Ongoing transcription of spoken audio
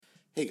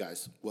Hey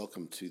guys,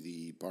 welcome to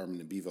the Barman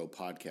and Bevo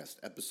podcast,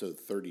 episode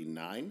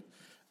 39.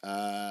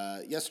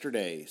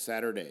 Yesterday,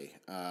 Saturday,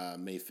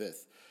 May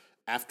 5th,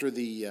 after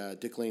the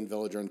Dick Lane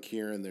Velodrome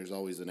Kierin, there's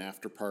always an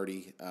after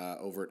party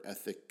over at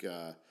Ethic.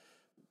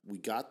 We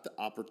got the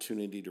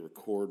opportunity to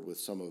record with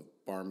some of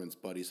Barman's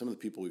buddies, some of the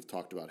people we've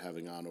talked about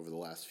having on over the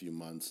last few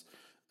months,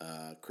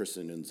 Chris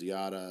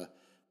Annunziata,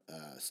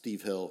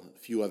 Steve Hill, a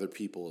few other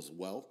people as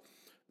well.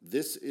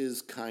 This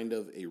is kind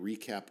of a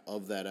recap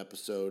of that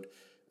episode.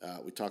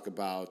 We talk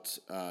about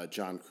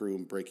John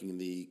Crooms breaking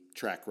the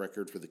track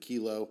record for the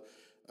Kilo.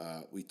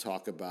 We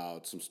talk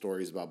about some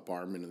stories about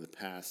Barman in the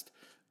past.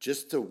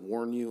 Just to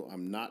warn you,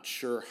 I'm not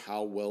sure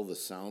how well the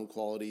sound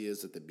quality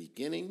is at the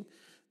beginning.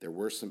 There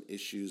were some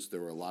issues.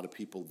 There were a lot of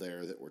people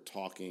there that were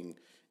talking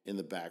in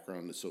the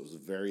background, so it was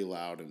very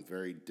loud and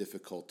very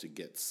difficult to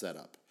get set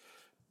up.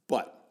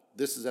 But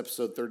this is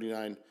episode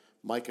 39.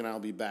 Mike and I will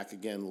be back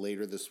again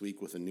later this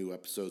week with a new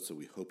episode, so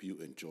we hope you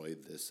enjoy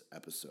this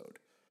episode.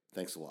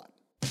 Thanks a lot.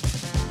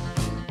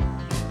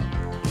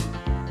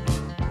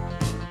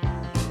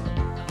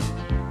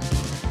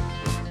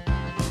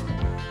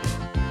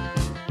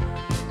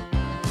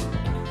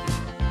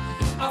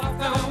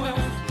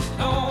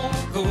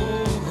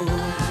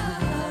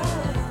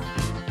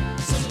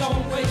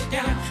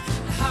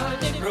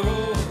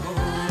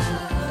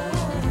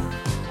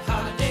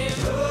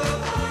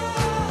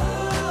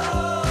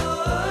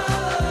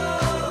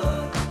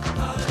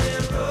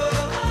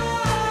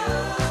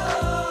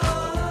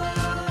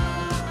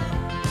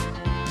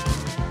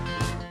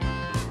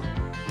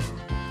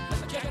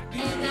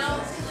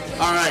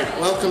 All right,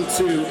 welcome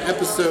to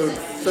episode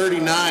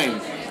 39,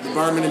 the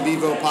Barman and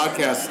Bevo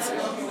podcast.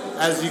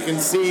 As you can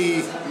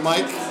see,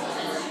 Mike,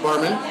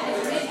 Barman,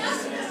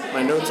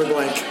 my notes are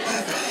blank.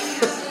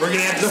 We're going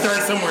to have to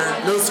start somewhere.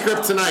 No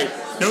script tonight.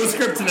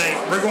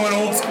 We're going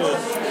old school.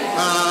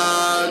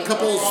 A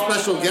couple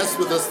special guests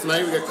with us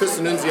tonight. We got Chris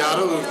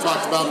Annunziata, who we've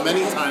talked about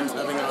many times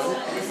having on.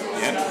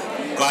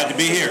 Yep, glad to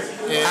be here.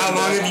 And, how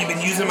long have you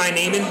been using my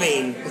name in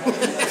vain?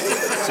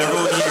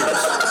 Several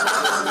years.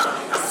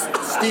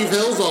 Steve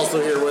Hill's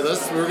also here with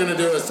us. We're going to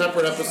do a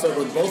separate episode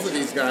with both of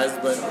these guys,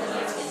 but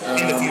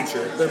in the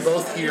future, they're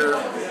both here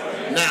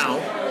now.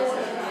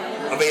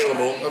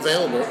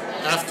 Available.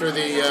 After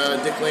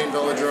the Dick Lane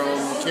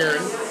Velodrome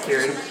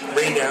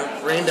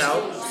Kierin, rained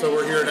out. So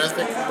we're here at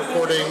Ethic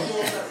recording.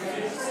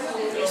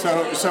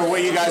 So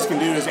what you guys can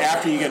do is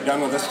after you get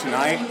done with us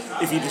tonight,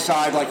 if you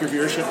decide like your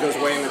viewership goes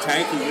way in the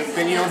tank,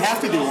 then you don't have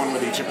to do one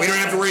with each of us. We don't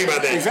have to worry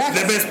about that.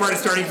 Exactly. The best part is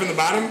starting from the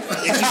bottom.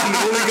 If you can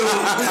only go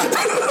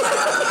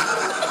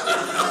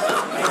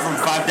From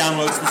 5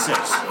 downloads to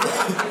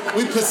 6.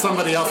 We piss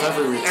somebody off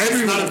every week.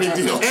 It's not a big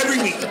deal.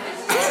 Every week.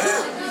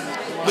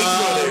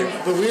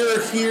 But we are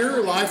here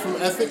live from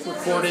Ethic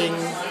recording.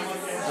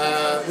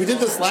 We did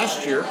this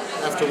last year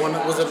after one.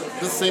 Was it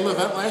the same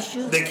event last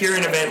year? The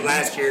Kierin event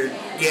last year.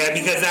 Yeah,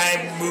 because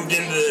I moved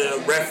into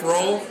the ref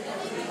role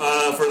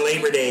for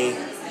Labor Day.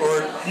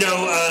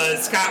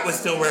 Scott was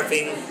still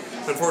reffing.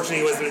 Unfortunately,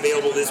 he wasn't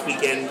available this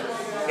weekend.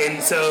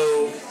 And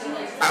so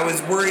I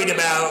was worried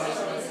about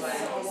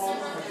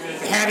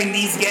having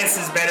these guests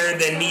is better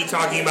than me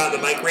talking about the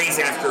bike race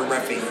after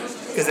reffing.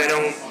 Because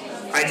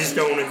I just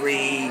don't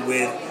agree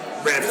with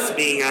refs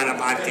being on a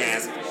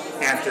podcast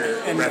after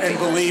reffing. And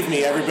believe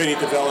me, everybody at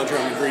the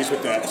Velodrome agrees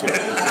with that too.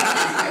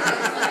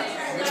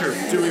 True.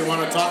 Do we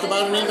want to talk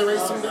about any of the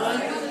racing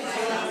today?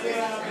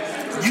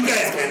 You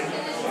guys can.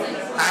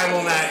 I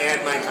will not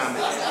add my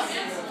comments.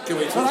 Can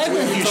we talk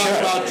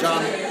about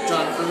John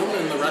Crooms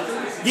and the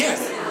record?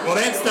 Yes. Well,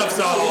 that stuff's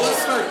all... Well,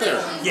 let's start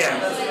there. Yeah.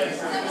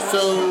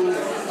 So...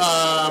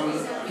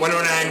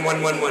 109,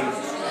 111.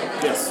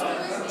 Yes.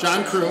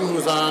 John Crooms, who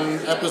was on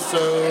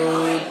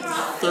episode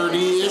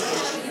 30-ish.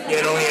 Yeah,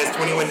 it only has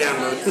 21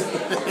 downloads.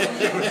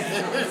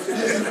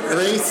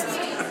 Raced.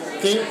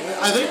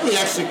 I think we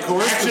actually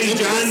coerced. Actually,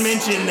 John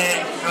mentioned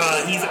that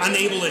he's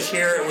unable to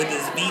share it with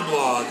his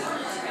V-blog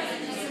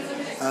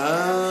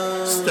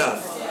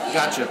stuff.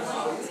 Gotcha.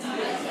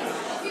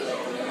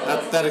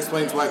 That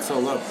explains why it's so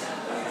low.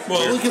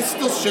 Well, we can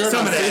still share it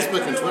on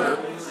Facebook and Twitter.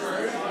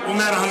 Well,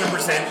 not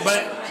 100%,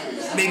 but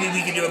maybe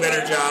we can do a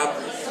better job.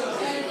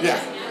 Yeah.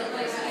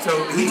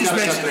 So we just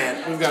mentioned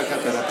that. We've got to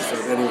cut that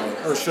episode anyway,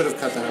 or should have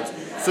cut that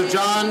episode. So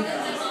John,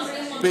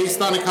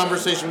 based on a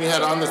conversation we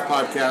had on this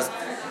podcast,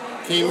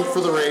 came for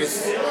the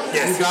race.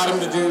 Yes. You got him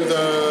to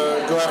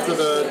go after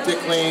the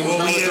Dick Lane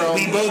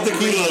we both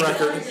agreed. Kilo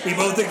record. We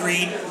both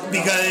agreed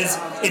because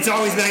it's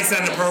always nice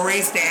on the pro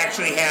race to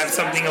actually have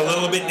something a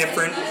little bit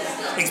different,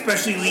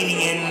 especially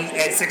leading in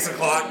at 6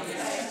 o'clock.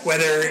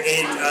 Whether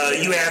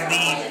you have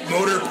the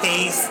motor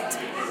paced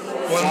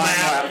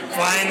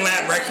flying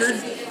lap record,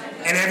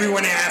 and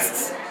everyone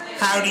asks,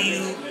 how do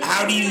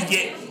you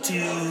get to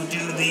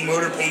do the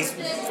motor pace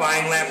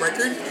flying lap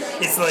record?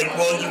 It's like,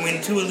 well, you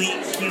win 2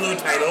 elite kilo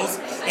titles,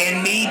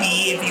 and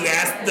maybe if you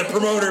ask the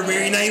promoter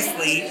very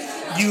nicely,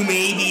 you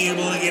may be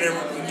able to get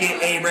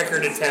a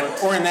record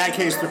attempt. Or in that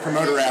case, the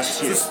promoter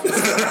asks you.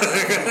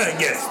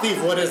 Yes.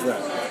 Steve, what is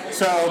that?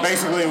 So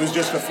basically, it was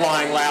just a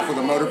flying lap with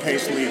a motor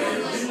pace leader.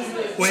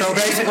 So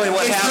basically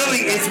what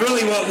happens... It's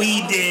really what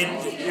we did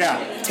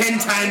 10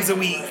 times a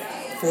week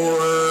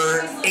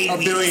for 8 weeks. A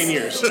billion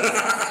years.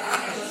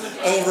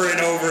 Over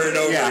and over and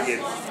over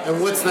again.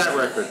 And what's that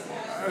record?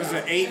 Was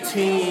it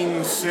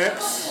 18.6?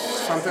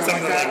 Something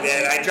like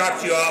that. I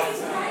dropped you off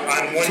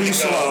on one Too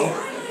slow.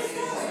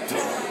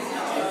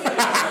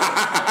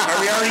 Are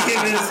we already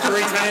getting into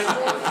story time?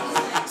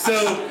 So,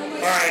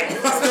 all right,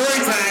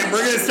 story time.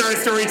 We're gonna start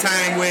story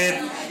time with.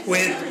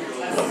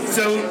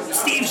 So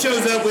Steve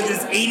shows up with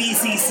his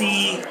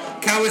 80cc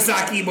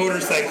Kawasaki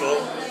motorcycle.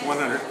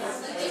 100.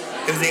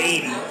 It was an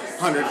 80.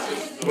 100.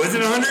 Was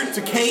it 100? It's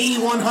a KE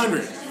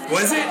 100.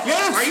 Was it?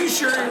 Yes. Are you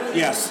sure?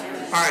 Yes.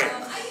 All right.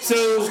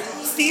 So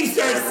Steve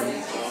starts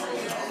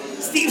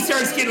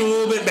getting a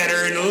little bit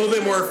better and a little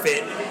bit more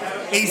fit.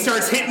 And he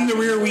starts hitting the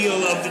rear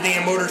wheel of the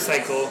damn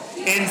motorcycle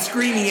and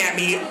screaming at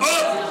me, up,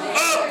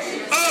 up,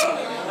 up.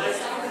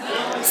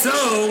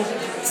 So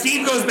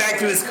Steve goes back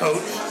to his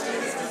coach,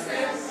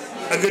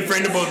 a good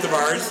friend of both of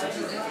ours,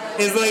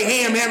 is like,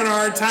 hey, I'm having a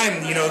hard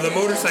time. You know, the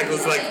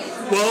motorcycle's like,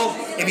 well,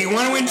 if you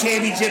want to win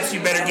championships,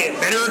 you better get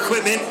better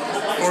equipment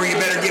or you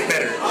better get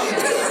better.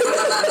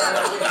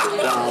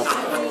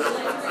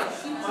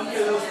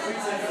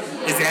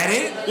 Is that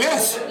it?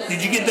 Yes.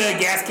 Did you get the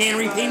gas can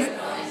repainted?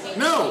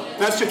 No,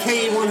 that's the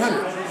KE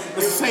 100. It's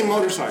the same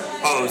motorcycle.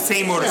 Oh,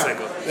 same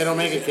motorcycle. Yeah, they don't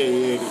make a KE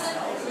 80.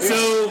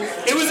 So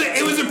it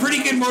was a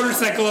pretty good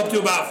motorcycle up to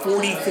about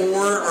 44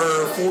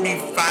 or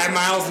 45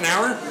 miles an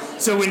hour.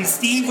 So when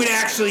Steve would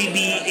actually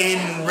be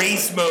in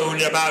race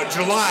mode about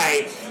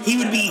July, he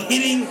would be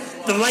hitting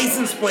the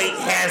license plate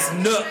has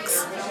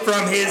nooks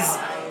from his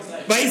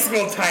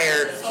bicycle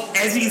tire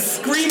as he's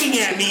screaming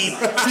at me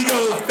to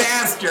go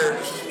faster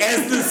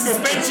as the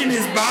suspension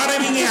is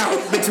bottoming out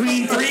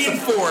between 3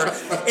 and 4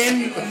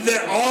 and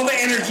all the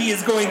energy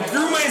is going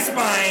through my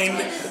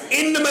spine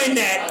into my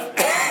neck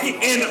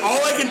and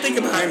all I can think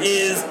about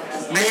is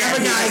I have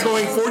a guy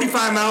going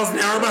 45 miles an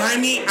hour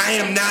behind me. I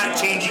am not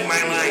changing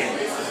my line.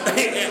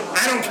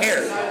 I don't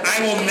care. I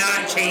will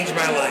not change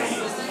my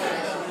line.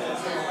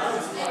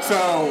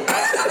 So,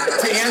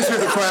 to answer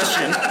the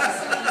question,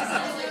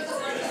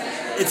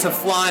 it's a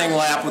flying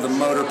lap with a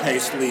motor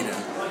pace lead-in.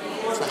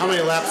 So how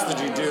many laps did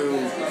you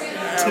do?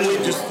 We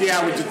did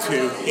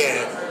 2.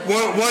 Yeah.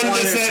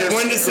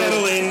 One to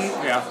settle in,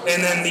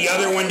 and then the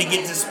other one to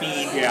get to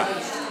speed. Yeah.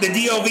 The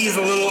DLV is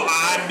a little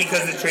odd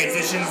because the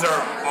transitions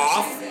are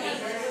off,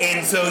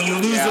 and so you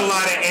lose a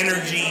lot of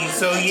energy.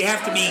 So you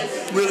have to be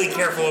really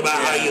careful about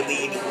how you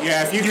lead.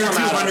 Yeah, if you do come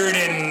 200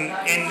 and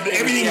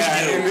everything you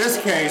do. In this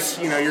case,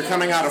 you're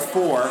coming out of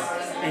 4.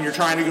 And you're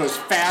trying to go as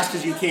fast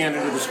as you can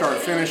into the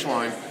start-finish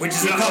line. Which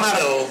is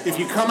uphill. If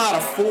you come out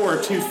of 4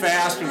 too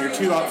fast and you're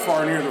too up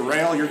far near the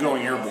rail, you're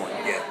going airborne.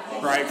 Yeah.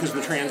 Right, because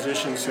the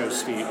transition's so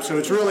steep. So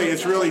it's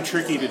really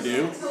tricky to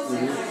do.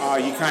 Mm-hmm.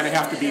 You kind of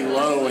have to be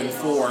low in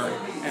 4,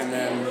 and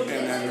then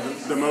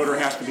the motor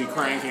has to be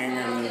cranking.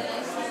 And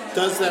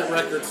does that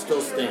record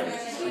still stand?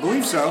 I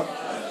believe so.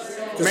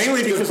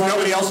 Mainly because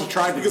nobody else has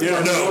tried to do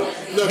it. No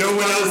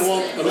one else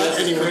won't let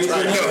anyone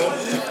try. No,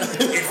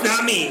 it's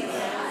not me.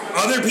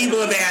 Other people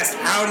have asked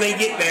how they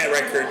get that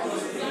record.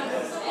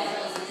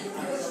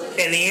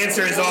 And the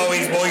answer is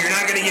always, well, you're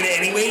not going to get it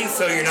anyway,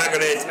 so you're not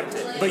going to attempt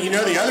it. But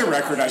the other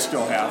record I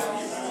still have.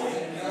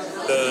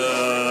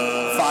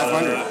 The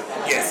 500.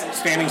 Yes.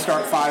 Standing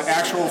start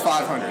actual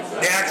 500.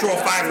 The actual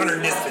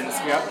 500 distance.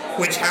 Yep.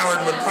 Which Howard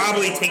would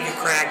probably take a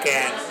crack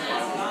at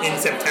in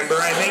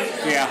September, I think.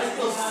 Yeah.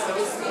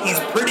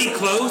 He's pretty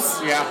close.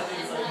 Yeah.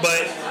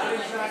 But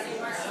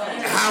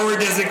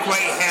Howard doesn't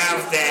quite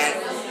have that.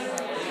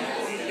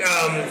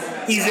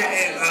 He's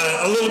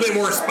a little bit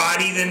more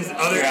spotty than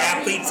other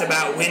athletes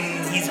about when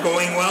he's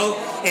going well,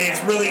 and it's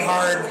really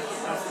hard.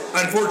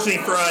 Unfortunately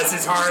for us,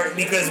 it's hard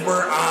because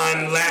we're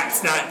on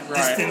laps, not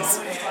distance,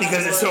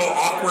 because it's so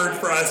awkward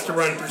for us to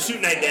run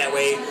pursuit night that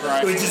way,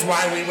 which is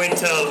why we went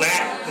to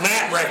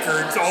lap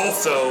records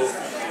also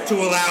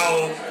to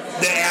allow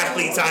the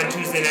athletes on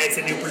Tuesday nights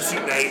to do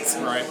pursuit nights,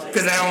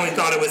 because I only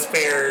thought it was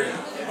fair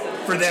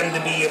for them to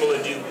be able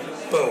to do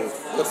both.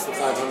 What's the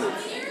 500?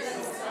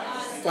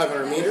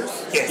 500 meters?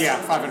 Yes. Yeah,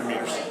 500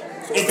 meters.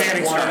 So it's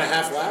like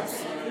 1.5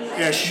 laps?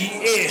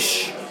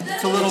 Ish.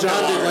 It's a little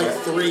John bit did like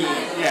 3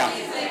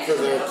 for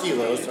the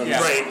kilos. So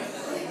Right.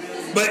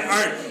 But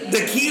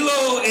the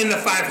kilo and the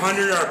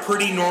 500 are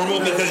pretty normal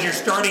because you're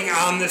starting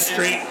on the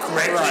straight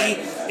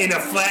correctly in a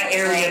flat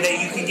area that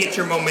you can get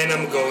your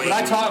momentum going.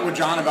 But I talked with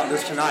John about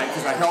this tonight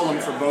because I held him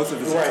for both of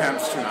his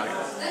attempts tonight.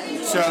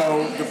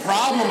 So the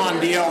problem on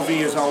DLV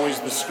is always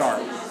the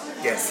start.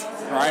 Yes.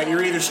 Right?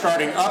 You're either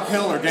starting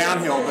uphill or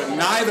downhill, but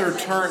neither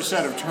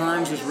set of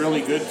turns is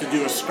really good to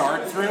do a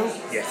start through.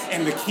 Yes.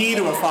 And the key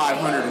to a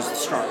 500 is the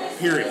start.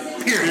 Period.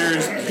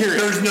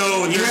 There's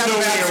no you have a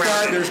bad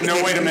start, there's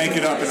no way to make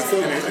it up in a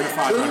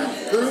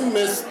 500. Crooms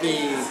missed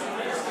the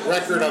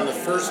record on the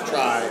first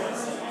try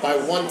by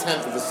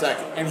 1/10 of a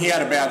second. And he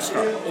had a bad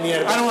start.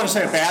 I don't want to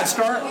say a bad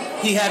start.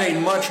 He had a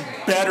much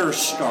better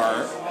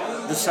start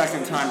the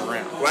second time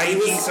around. Why are you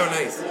being so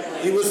nice?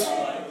 He was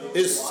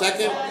his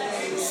second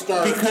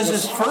start. Because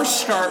his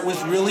first start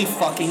was really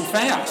fucking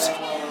fast.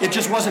 It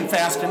just wasn't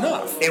fast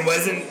enough. It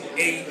wasn't.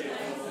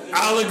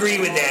 I'll agree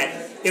with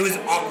that. It was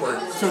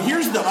awkward. So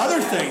here's the other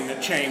thing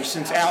that changed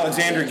since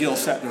Alexander Gill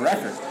set the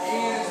record.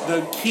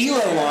 The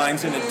kilo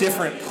line's in a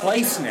different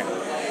place now.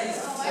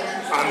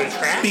 On the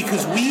track?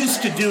 Because we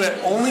used to do it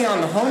only on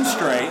the home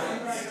straight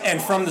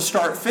and from the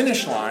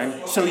start-finish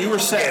line. So you were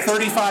set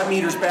 35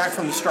 meters back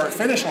from the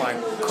start-finish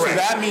line. Correct. So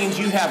that means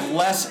you have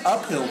less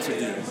uphill to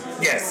do.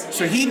 Yes.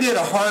 So he did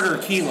a harder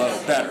kilo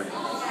better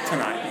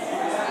tonight.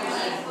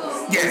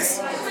 Yes.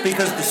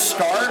 Because the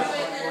start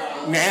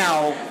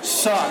now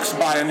sucks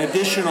by an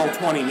additional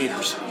 20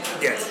 meters.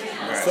 Yes.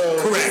 So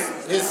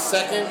Correct. His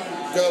second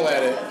go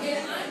at it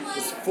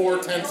is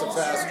 0.4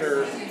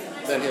 faster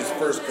than his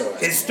first go.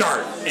 His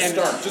start. And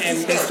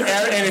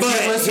if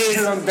you listen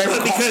to them, they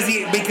were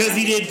because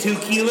he did 2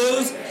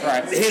 kilos,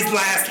 right. His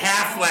last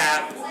half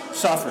lap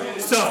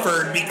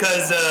suffered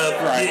because of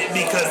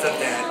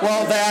that.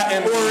 Well, that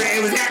and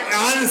it was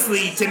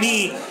honestly, to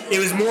me, it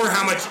was more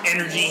how much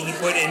energy he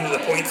put into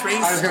the points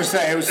race. I was going to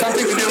say it was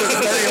something to do with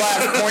the 30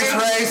 lap points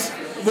race.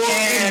 Well,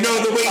 and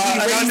no, the way he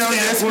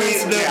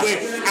raced that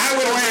way, I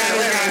would have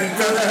rather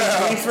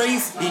gone points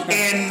race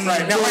and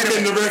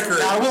broken the record.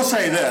 Now, I will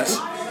say this: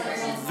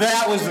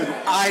 that was an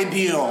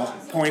ideal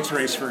points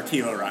race for a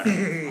kilo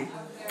rider.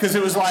 Because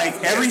it was like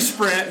every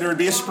sprint, there would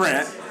be a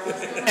sprint,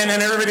 and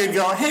then everybody would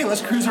go, hey,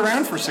 let's cruise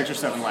around for 6 or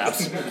 7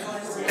 laps.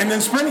 And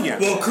then sprint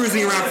again. Well,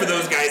 cruising around for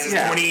those guys is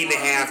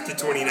 28.5 to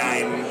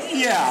 29.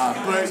 Yeah,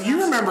 but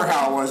you remember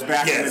how it was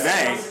back in the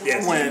day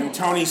when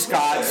Tony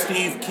Scott,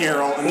 Steve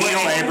Carroll, Neil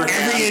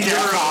Abraham,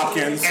 Jeff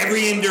Hopkins,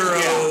 every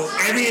enduro,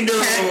 Ken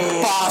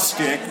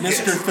Bostic,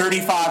 Mr.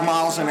 35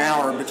 miles an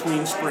hour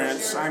between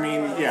sprints. I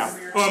mean, yeah.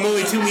 Oh, I'm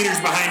only 2 meters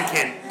behind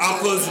Ken. I'll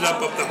close it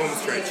up the home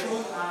stretch.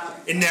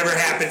 It never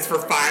happens for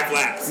 5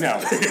 laps.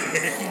 No.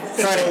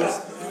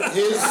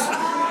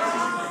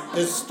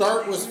 His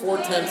start was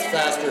 0.4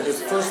 faster.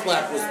 His first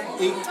lap was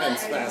 0.8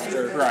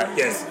 faster. Right.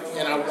 Yes.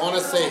 And I want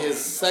to say his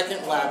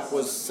second lap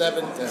was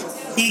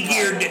 0.7. He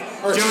geared.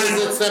 Or was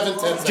it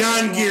 0.7?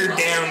 John geared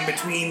down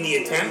between the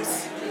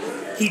attempts.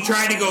 He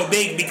tried to go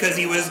big because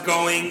he was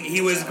going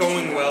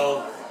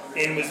well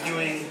and was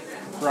doing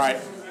right.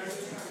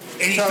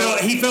 And he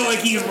felt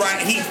like he was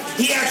right.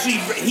 He actually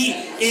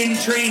in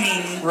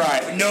training.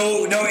 Right.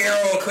 No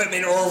aero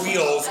equipment or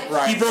wheels.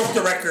 Right. He broke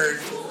the record.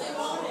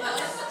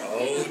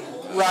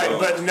 Right,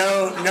 but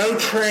no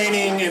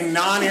training and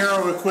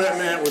non-aero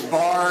equipment with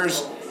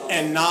bars,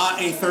 and not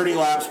a 30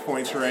 laps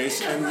points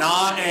race, and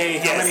not a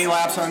how many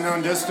laps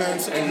unknown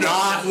distance, and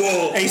not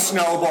a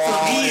snowball.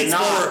 For me, and it's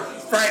not for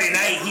Friday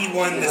night. He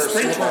won the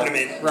sprint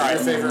tournament. Right,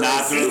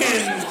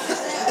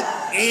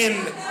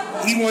 and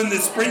he won the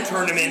sprint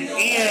tournament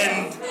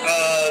and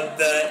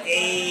the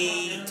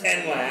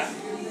A10 lap.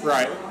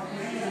 Right.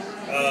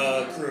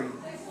 Crew.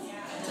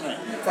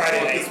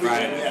 Friday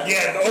night.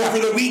 Yeah, over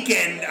the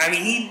weekend. I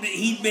mean,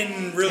 he'd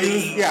been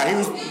really. He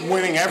was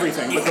winning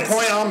everything. But the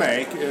point I'll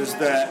make is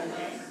that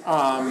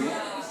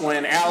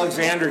when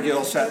Alexander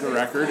Gill set the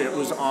record, it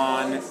was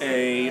on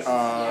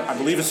I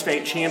believe a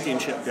state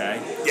championship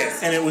day.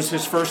 Yes. And it was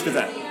his first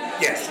event.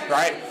 Yes.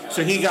 Right?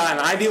 So he got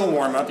an ideal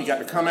warm-up. He got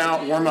to come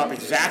out, warm up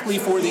exactly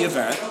for the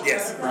event.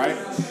 Yes. Right?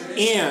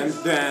 And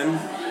then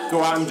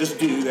go out and just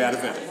do that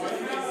event.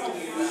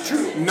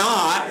 True.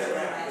 Not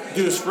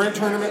do a sprint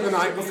tournament the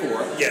night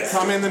before. Yes.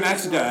 Come in the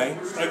next day.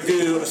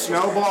 Do a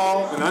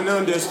snowball, an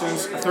unknown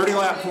distance, a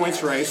 30-lap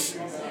points race.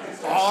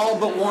 All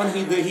but one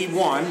he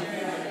won.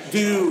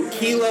 Do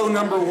kilo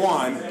number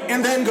 1,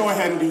 and then go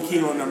ahead and do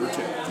kilo number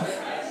 2.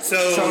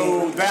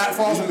 So that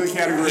falls into the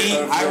category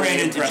of. I ran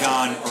into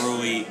John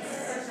early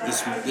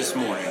this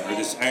morning, or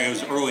it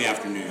was early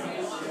afternoon,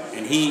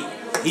 and he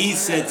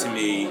said to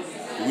me,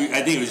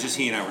 I think it was just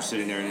he and I were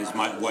sitting there, and his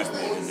wife may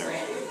have been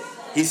there.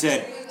 He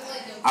said,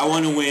 I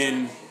want to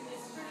win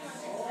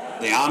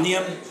the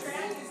Omnium,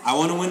 I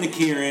want to win the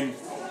Kierin,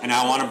 and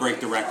I want to break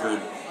the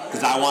record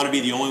because I want to be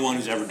the only one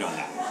who's ever done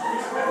that.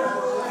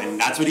 And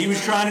that's what he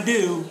was trying to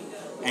do,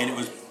 and it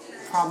was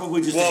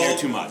probably just a hair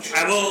too much.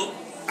 I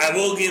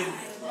will give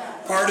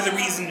part of the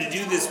reason to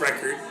do this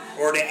record,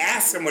 or to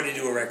ask someone to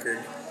do a record,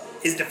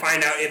 is to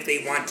find out if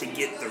they want to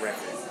get the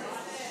record.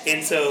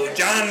 And so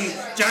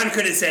John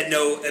could have said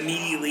no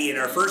immediately in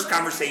our first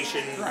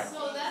conversation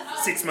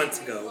 6 months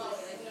ago.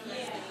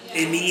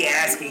 And me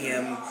asking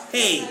him,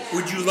 hey,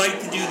 would you like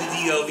to do the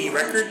DLV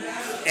record?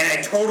 And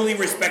I totally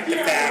respect the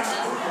fact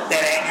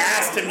that I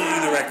asked him to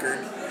do the record.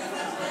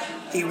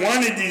 He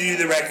wanted to do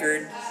the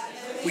record.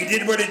 We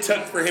did what it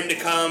took for him to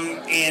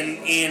come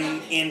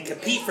and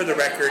compete for the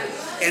record.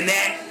 And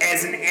that,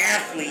 as an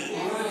athlete,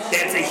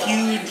 that's a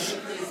huge...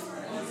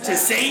 To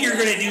say you're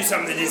going to do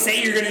something, to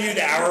say you're going to do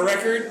the hour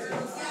record,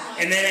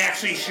 and then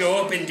actually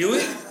show up and do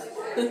it,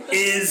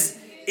 is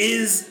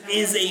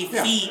a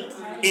feat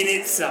in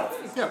itself.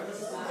 Yeah.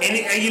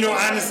 And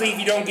honestly, if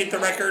you don't get the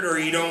record, or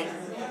you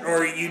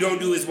don't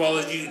do as well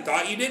as you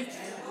thought you did,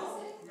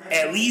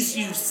 at least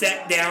you've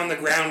set down the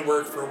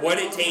groundwork for what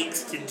it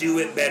takes to do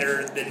it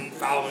better than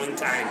following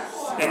time.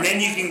 And then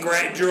you can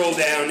drill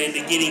down into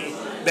getting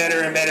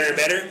better and better and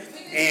better.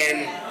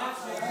 And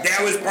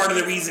that was part of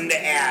the reason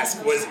to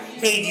ask was,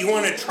 hey, do you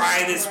want to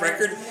try this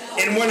record?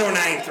 And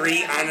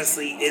 109.3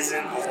 honestly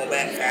isn't all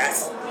that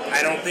fast,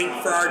 I don't think,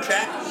 for our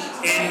track.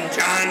 And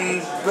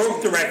John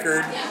broke the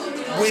record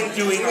with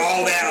doing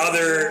all that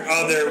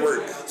other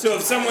work. So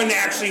if someone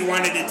actually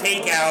wanted to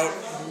take out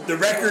the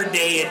record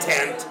day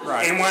attempt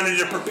and wanted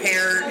to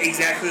prepare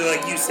exactly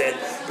like you said,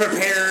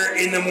 prepare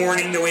in the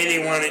morning the way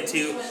they wanted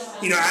to,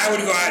 I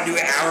would go out and do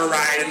an hour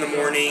ride in the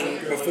morning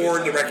before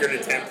the record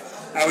attempt.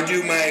 I would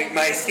do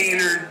my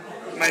standard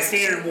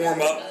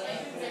warm up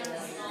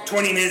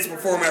 20 minutes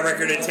before my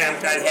record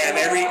attempt. I'd have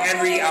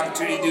every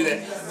opportunity to do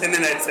that, and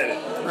then I'd set it.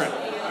 Right.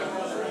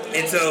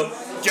 And so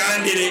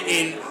John did it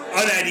in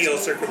unideal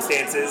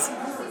circumstances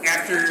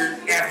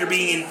after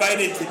being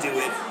invited to do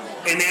it,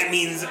 and that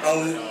means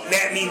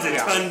a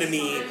ton to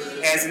me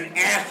as an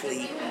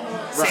athlete,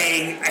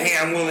 saying, "Hey,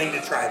 I'm willing to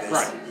try this."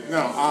 Right.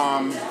 No.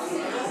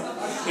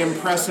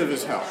 Impressive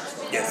as hell.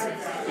 Yes.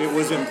 It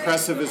was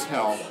impressive as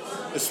hell,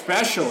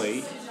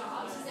 especially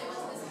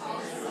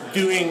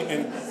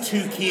doing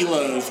 2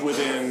 kilos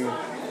within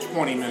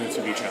 20 minutes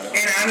of each other.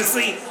 And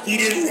honestly, he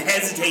didn't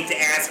hesitate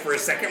to ask for a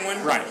second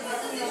one. Right.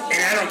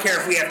 And I don't care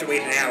if we have to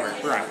wait an hour.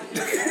 Right.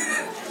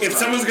 If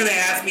someone's going to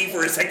ask me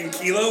for a second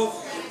kilo,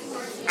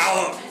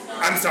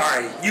 I'm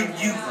sorry. You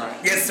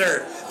yes,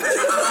 sir.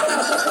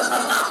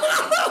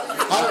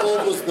 How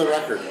old was the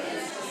record?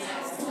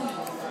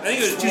 I think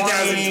it was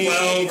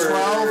 2012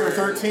 or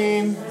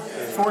 13,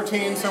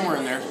 14, somewhere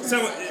in there.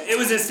 So it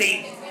was a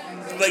state,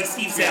 like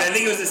Steve said, I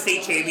think it was a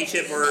state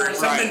championship or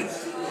something.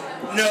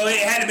 Right. No, it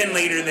had to have been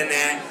later than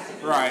that.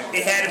 Right.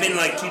 It had to have been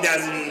like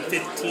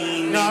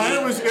 2015.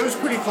 No, it was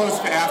pretty close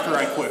to after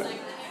I quit.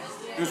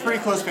 It was pretty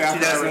close to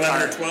after I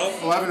retired. 2011 or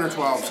 12? 11 or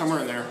 12, somewhere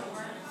in there.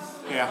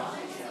 Yeah.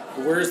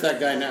 Where is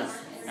that guy now?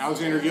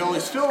 Alexander Gill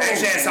is still...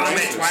 Actually, I saw him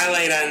at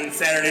Twilight on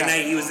Saturday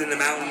night. He was in the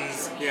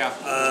mountains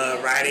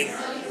riding.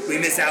 We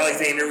miss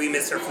Alexander. We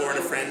miss our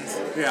Florida friends.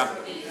 Yeah.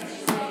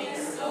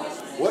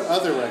 What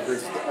other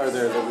records are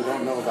there that we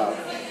don't know about?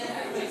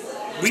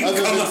 We can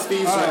come up.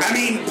 I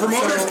mean,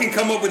 promoters can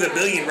come up with a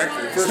billion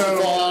records. First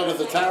fall out of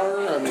the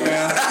tower. I mean,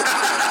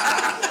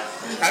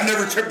 I've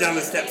never tripped down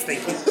the steps.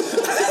 Thank you.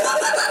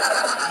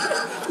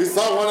 We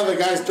saw one of the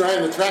guys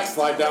trying the track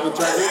slide down the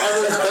track.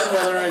 Everyone's betting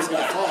whether or not he's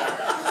going to fall.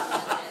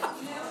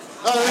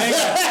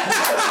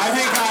 I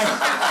think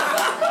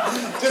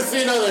just so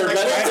you know, they're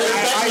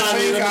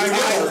betting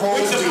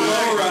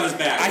on his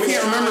back. I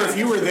can't remember if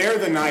you were there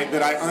the night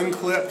that I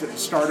unclipped at the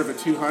start of a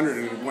 200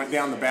 and went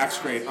down the back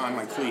straight on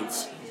my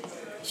cleats.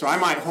 So I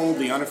might hold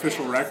the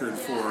unofficial record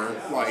for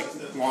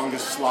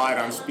longest slide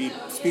on speed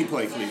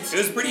play cleats. It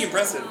was pretty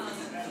impressive.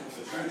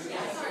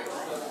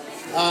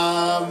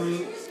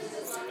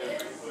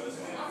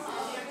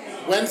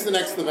 When's the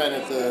next event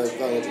at the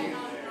Velodrome?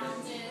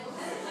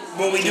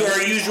 Well, we do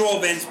our usual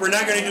events. We're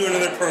not going to do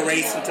another pro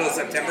race until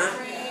September,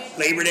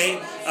 Labor Day.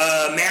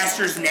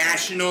 Masters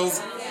Nationals.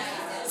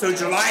 So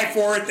July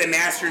 4th and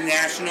Masters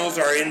Nationals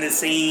are in the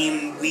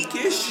same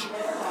weekish.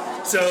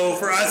 So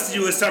for us to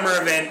do a summer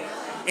event,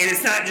 and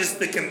it's not just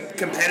the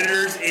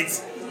competitors,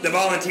 it's the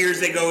volunteers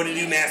that go to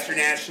do Master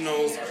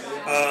Nationals.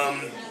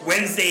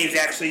 Wednesday is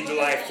actually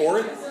July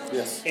 4th.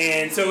 Yes.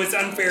 And so it's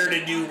unfair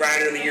to do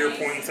Rider of the Year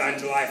points on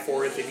July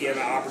 4th if you have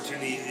an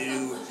opportunity to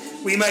do.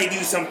 We might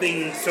do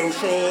something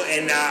social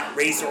and not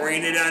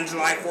race-oriented on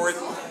July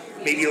 4th.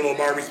 Maybe a little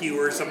barbecue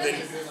or something.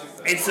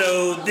 And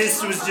so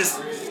this was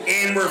just,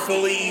 and we're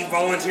fully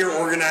volunteer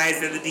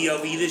organized at the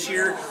DLV this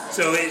year.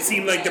 So it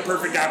seemed like the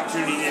perfect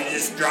opportunity to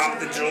just drop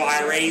the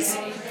July race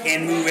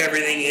and move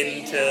everything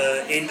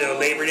into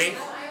Labor Day.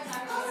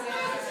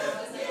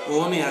 Well,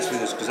 let me ask you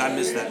this, because I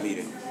missed that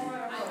meeting.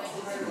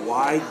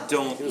 Why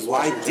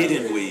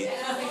didn't we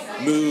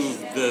move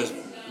the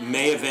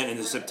May event and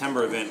the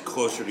September event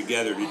closer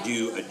together to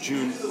do a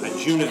June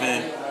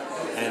event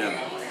and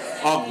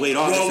a late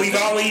August Well, we've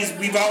event?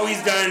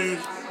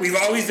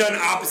 always done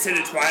opposite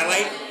of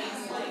Twilight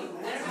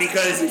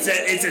because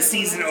it's a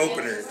season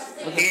opener.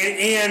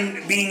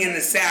 And being in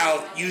the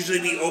South, usually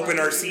we open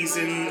our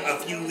season a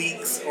few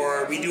weeks,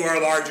 or we do our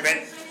large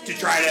event to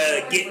try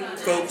to get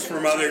folks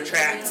from other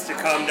tracks to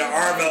come to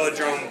our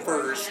velodrome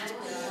first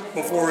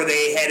before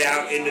they head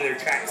out into their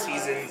track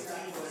season.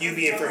 You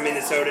being from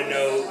Minnesota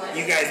know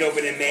you guys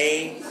open in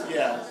May.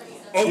 Yeah.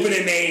 Open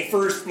in May,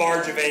 first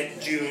large event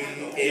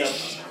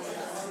June-ish. Yep.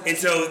 And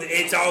so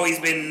it's always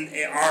been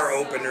our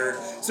opener.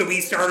 So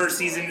we start our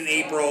season in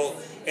April,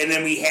 and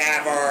then we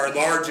have our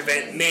large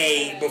event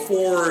May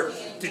before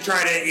to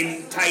try to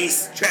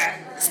entice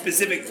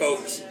track-specific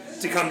folks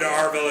to come to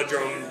our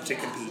velodrome to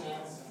compete.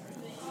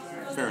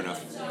 Fair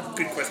enough.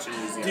 Good question.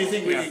 Do you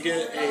think we could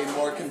get a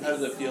more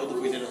competitive field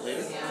if we did it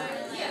later?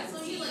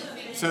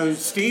 So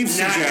Steve's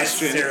Not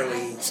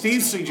necessarily.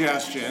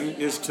 suggestion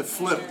is to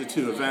flip the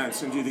two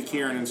events and do the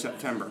Kierin in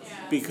September,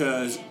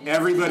 because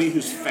everybody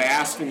who's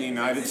fast in the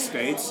United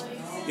States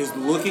is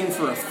looking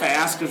for a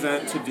fast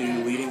event to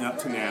do leading up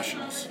to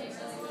Nationals.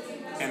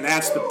 And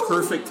that's the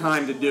perfect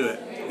time to do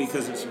it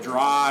because it's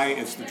dry.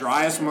 It's the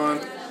driest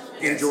month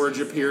in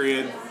Georgia,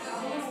 period.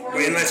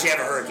 Unless you have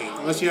a hurricane.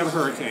 Unless you have a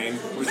hurricane,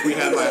 which we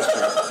had last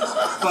year.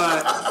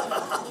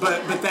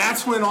 But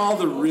that's when all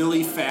the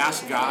really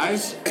fast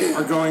guys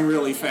are going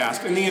really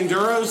fast. And the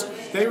enduros,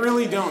 they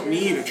really don't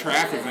need a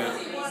track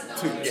event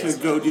to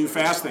go do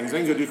fast things. They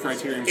can go do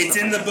criterium It's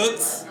stuff. in the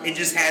books. It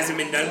just hasn't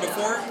been done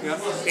before.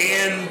 Yep.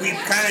 And we've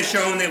kind of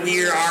shown that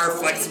we are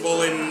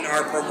flexible in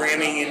our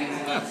programming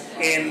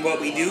and what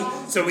we do.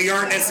 So we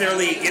aren't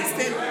necessarily against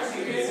it.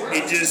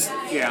 It just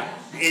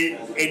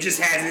it just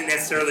hasn't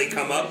necessarily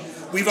come up.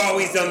 We've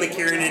always done the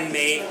Kierin in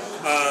May.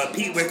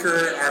 Pete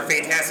Wicker, our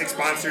fantastic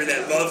sponsor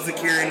that loves the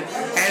Kierin,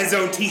 had his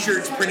own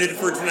T-shirts printed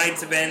for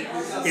tonight's event.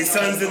 His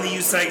son's in the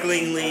Youth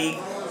Cycling League.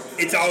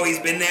 It's always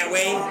been that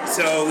way.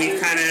 So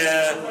you've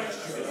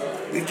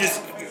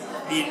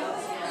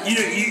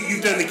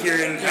done the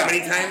Kierin how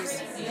many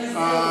times?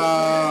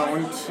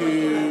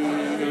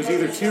 It was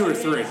either 2 or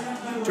 3.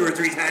 2 or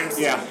 3 times?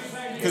 Yeah,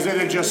 because it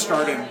had just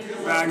started.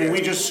 I mean,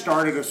 we just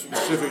started a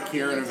specific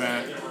Kierin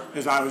event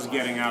as I was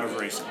getting out of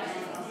racing.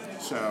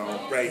 So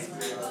right.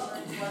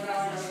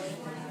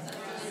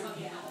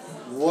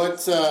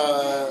 What?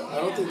 I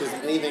don't think there's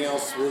anything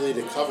else really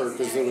to cover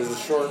because it was a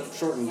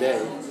shortened day.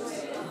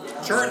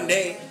 Shortened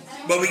day.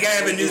 But we gotta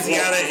have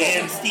Annunziata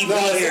and Steve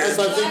Hill here.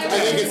 So I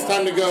think it's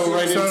time to go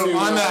right into. So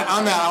on that,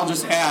 I'll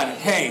just add,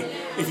 hey,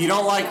 if you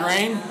don't like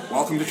rain,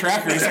 welcome to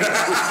track racing.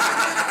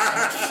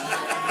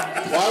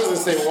 Well, I was gonna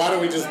say, why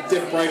don't we just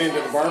dip right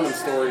into the Barman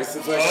stories?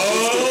 It's like,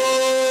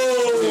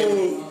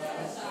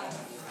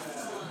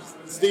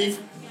 Steve.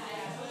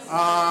 You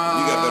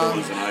got better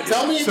ones than I do.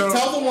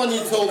 Tell the one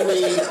you told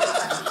me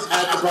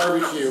at the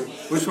barbecue.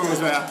 Which one was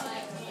that?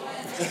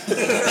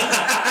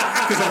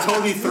 Because I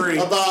told you 3.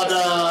 About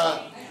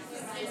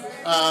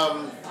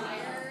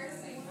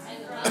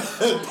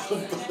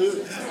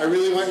I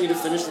really want you to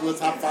finish in the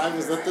top 5.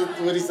 Is that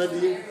what he said to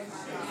you?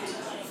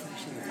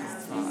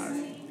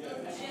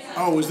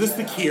 Oh, was this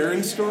the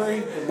Kierin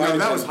story? No,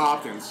 that was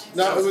Hopkins.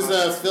 No, it was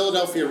a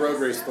Philadelphia road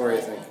race story,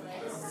 I think.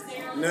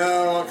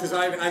 No, because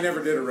I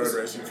never did a road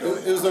race in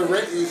Philly. It was a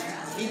race.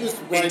 He was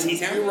riding.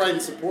 You were riding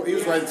support. He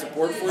was riding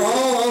support for you.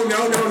 Oh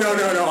no!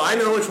 I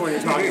know which one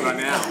you're talking about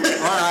now. All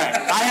right,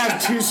 I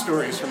have 2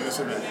 stories from this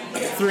event.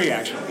 3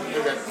 actually.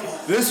 Okay.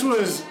 This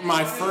was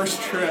my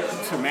first trip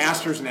to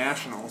Masters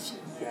Nationals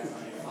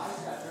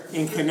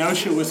in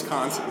Kenosha,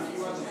 Wisconsin,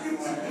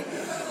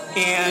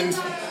 and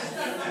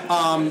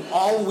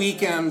all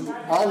week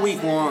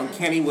long,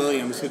 Kenny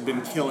Williams had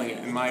been killing it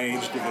in my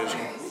age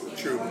division.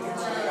 True.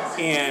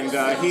 And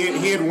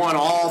he had won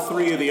all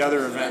 3 of the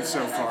other events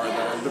so far,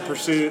 the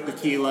Pursuit, the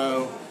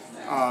Kilo,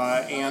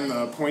 and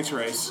the points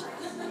race.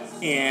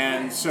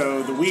 And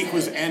so the week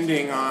was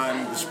ending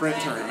on the sprint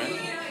tournament.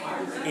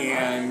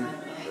 And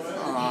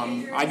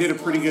I did a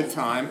pretty good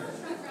time.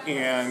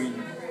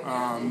 And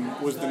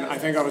I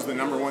think I was the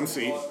number 1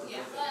 seed.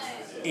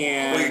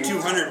 And well, your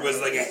 200 was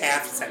like a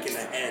half second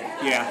ahead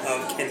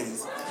of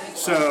Kenny's.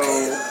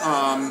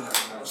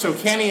 So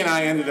Kenny and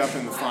I ended up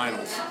in the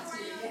finals.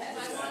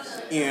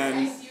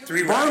 And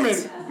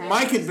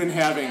Mike had been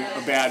having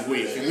a bad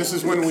week, and this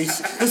is where we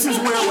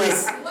segue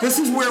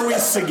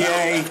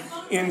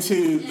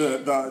into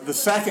the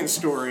second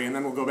story, and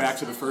then we'll go back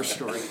to the first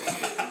story.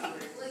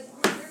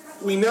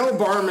 We know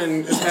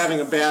Barman is having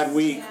a bad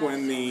week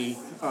when the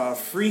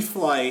free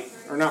flight,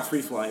 or not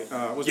free flight,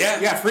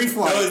 free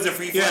flight. No, it's a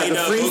free flight. Yeah,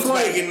 the free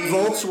flight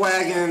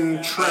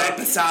Volkswagen truck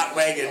Passat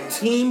wagon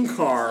team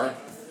car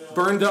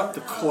burned up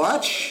the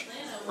clutch.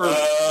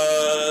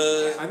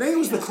 I think it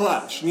was the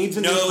clutch. Needs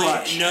a new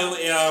clutch.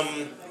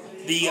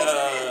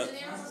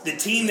 The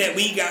team that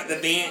we got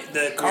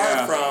the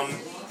car from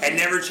had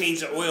never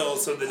changed the oil,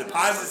 so the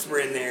deposits were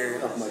in there.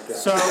 Oh my god!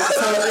 So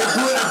it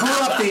blew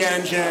up the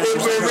engine.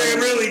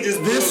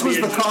 This was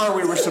the car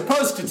we were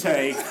supposed to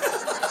take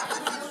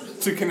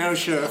to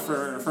Kenosha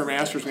for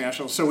Masters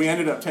Nationals. So we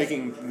ended up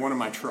taking one of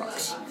my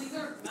trucks,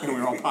 and we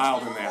were all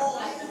piled in there.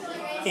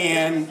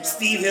 And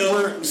Steve Hill,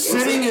 we're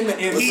sitting in the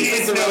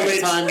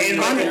time.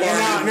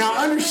 Now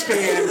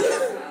understand,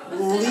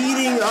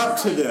 leading up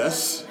to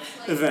this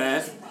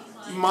event,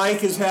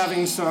 Mike is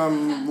having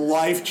some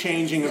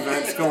life-changing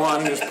events go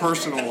on in his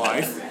personal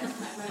life.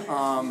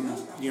 What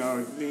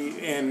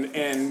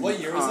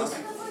year was this?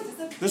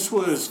 This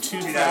was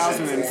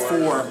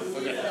 2004.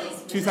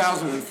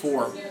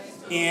 2004.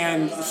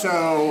 And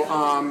so,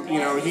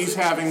 he's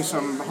having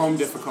some home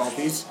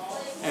difficulties.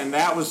 And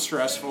that was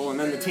stressful. And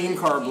then the team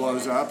car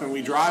blows up, and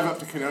we drive up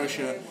to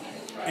Kenosha,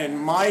 and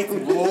Mike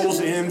rolls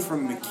in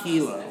from the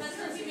Kilo,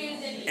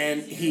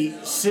 and he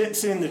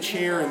sits in the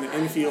chair in the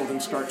infield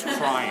and starts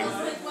crying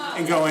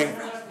and going,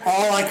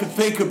 all I could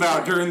think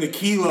about during the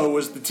Kilo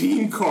was the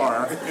team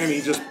car, and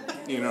he just,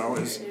 and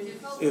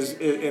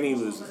he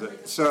loses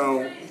it.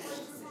 So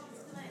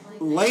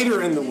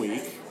later in the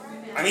week,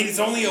 I mean, it's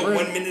only a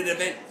 1-minute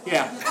event.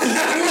 Yeah.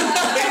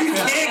 You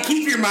can't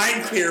keep your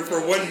mind clear for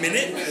 1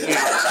 minute.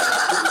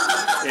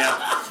 Yeah.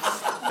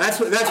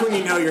 That's when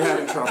you know you're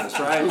having troubles,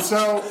 right?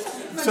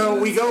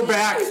 So we go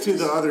back to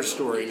the other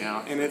story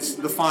now, and it's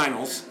the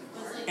finals.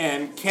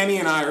 And Kenny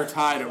and I are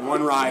tied at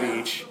one ride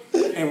each,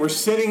 and we're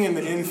sitting in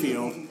the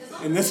infield,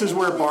 and this is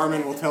where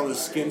Barman will tell his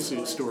skin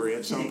suit story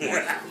at some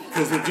point,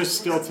 because it just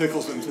still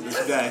tickles him to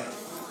this day.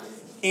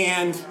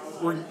 And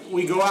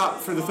we go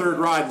out for the third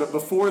ride, but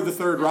before the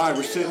third ride,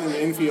 we're sitting in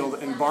the infield,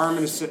 and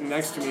Barman is sitting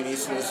next to me, and he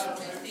says,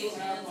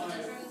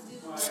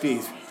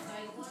 Steve,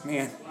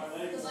 man,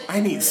 I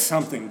need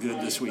something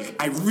good this week.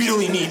 I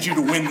really need you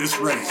to win this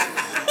race.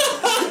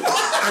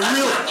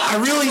 I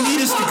really need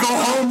us to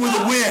go home with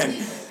a win.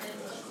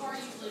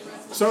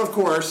 So, of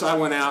course, I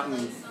went out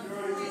and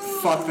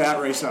fucked that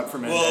race up for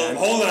me. Well,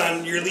 hold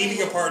on. You're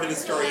leaving a part of the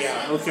story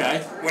out.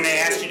 Okay. When I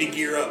asked you to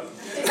gear up.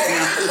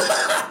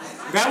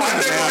 That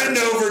wouldn't have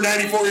mattered. Over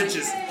 94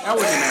 inches. That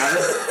wouldn't have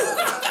mattered.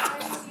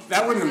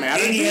 That wouldn't have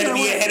mattered. And you had to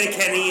be ahead of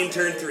Kenny in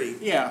turn 3.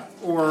 Yeah,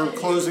 or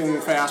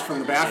closing fast from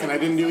the back, and I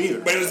didn't do either.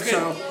 But it was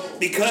good.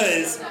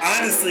 Because,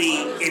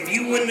 honestly, if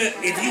you would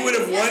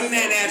have won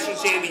that national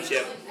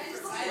championship,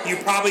 you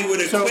probably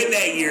would have quit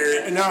that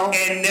year and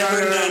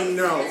never done...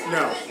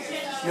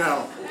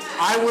 No.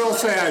 I will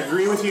say I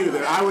agree with you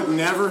that I would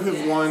never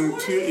have won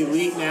 2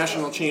 elite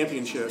national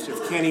championships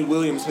if Kenny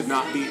Williams had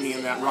not beat me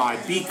in that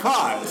ride.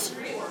 Because,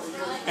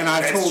 and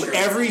I've told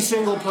every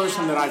single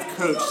person that I've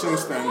coached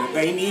since then that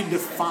they need to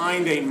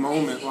find a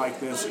moment like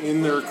this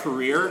in their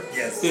career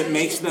that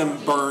makes them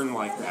burn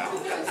like that.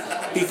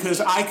 Because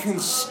I can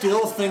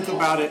still think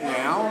about it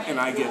now, and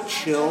I get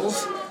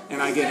chills,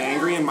 and I get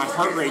angry, and my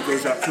heart rate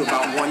goes up to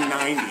about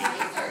 190.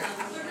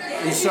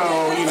 And so,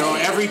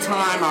 every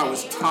time I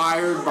was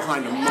tired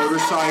behind a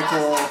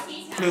motorcycle,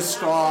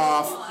 pissed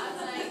off,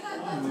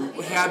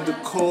 had the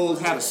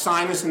cold, had a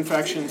sinus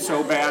infection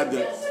so bad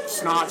that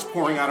snot's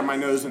pouring out of my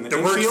nose in the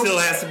infield. The work still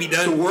has to be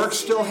done. The work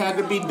still had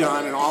to be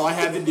done, and all I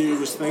had to do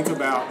was think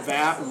about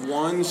that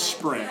one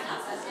sprint,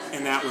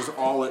 and that was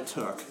all it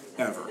took,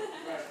 ever.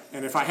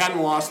 And if I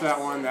hadn't lost that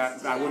one,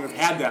 I wouldn't have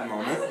had that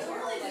moment.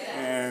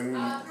 And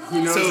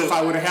who knows if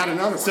I would have had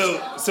another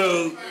one.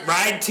 So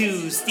ride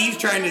 2, Steve's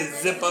trying to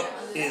zip up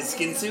his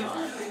skin suit.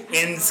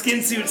 And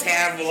skin suits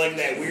have like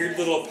that weird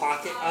little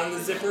pocket on the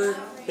zipper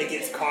that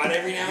gets caught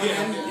every now and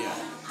then. Yeah.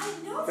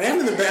 They have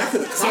in the back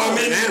of the car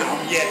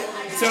now.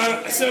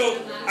 Yeah. So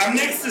I'm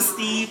next to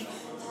Steve.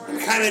 I'm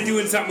kind of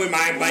doing something with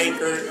my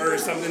bike or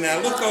something. And I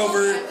look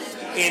over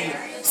and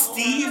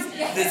Steve,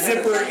 the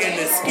zipper, and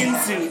the skin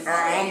suit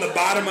are on the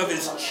bottom of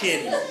his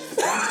chin.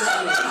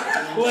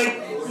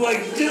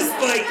 Just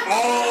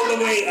all the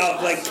way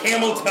up, like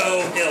Camel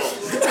Toe Hill.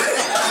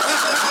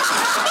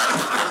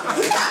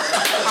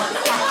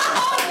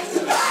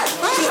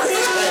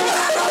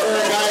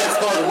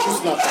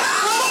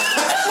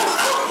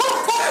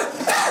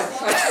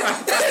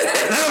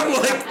 I'm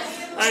like,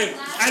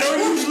 I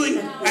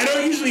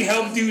don't usually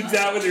help dudes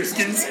out with their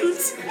skin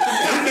suits, no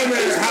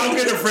matter how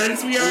good of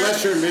friends we are.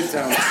 Unless you're in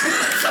Midtown.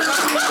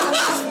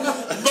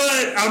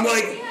 But I'm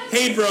like,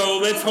 hey bro,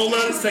 let's hold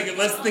on a second.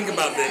 Let's think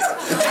about this.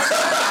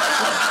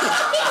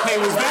 Hey,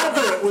 was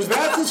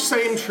that the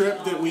same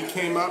trip that we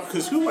came up?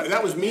 Because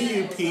that was me,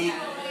 you, Pete,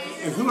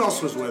 and who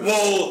else was with us?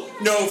 Well,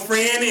 no,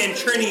 Fran and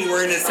Trini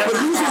were in a separate.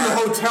 But who's in the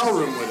hotel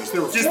room with us?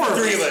 There were just four the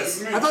 3 of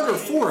us. I thought there were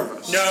 4 of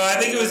us. No, I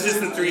think it was just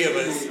the 3 of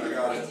us.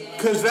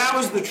 Because that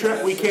was the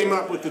trip we came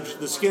up with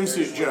the skin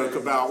suit joke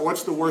about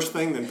what's the worst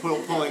thing than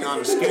pulling on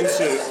a skin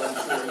suit.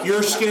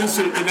 Your skin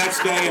suit the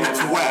next day and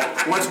it's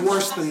wet. What's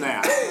worse than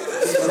that?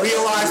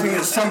 Realizing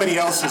it's somebody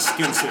else's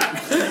skin suit.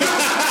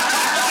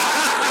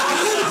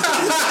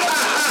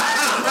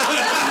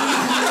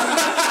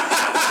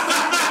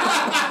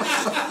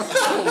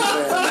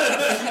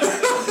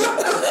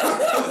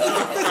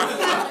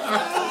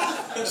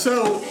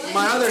 So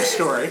my other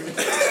story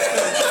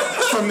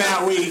from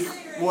that week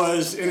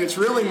was, and it's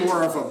really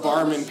more of a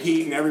Barman,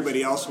 Pete, and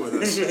everybody else with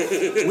us.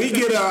 We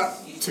get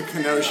up to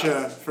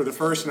Kenosha for the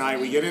first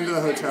night. We get into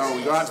the hotel.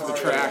 We go out to the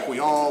track. We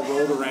all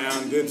rolled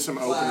around, did some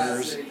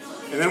openers,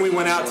 and then we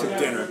went out to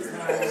dinner.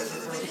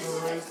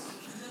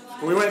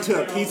 We went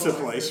to a pizza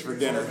place for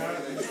dinner.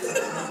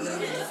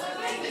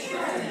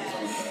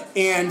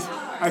 And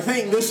I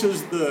think this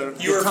is the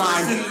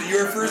time. You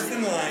were first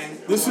in line.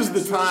 This is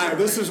the time.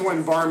 This is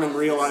when Barman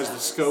realized the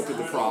scope of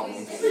the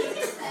problem.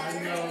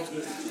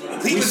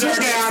 Pete was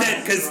already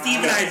upset because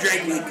Steve and I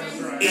drank like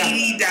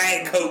 80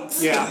 Diet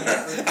Cokes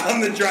on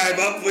the drive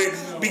up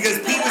because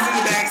Pete was in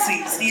the back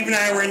seat. Steve and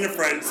I were in the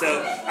front,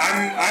 so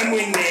I'm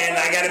wingman.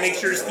 I got to make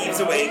sure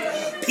Steve's awake.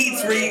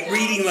 Pete's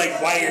reading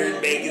like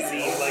Wired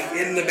magazine, like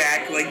in the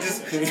back, like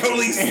just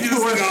totally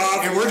snoozing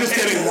off. And we're just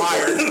getting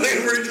wired.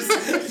 We're just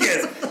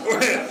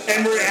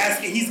and we're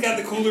asking. He's got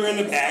the cooler in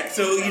the back,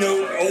 so old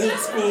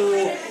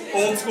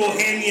school.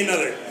 Hand me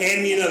another.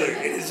 And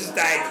it's just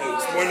Diet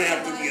Cokes, one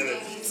after the other.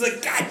 It's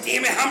like, God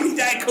damn it! How many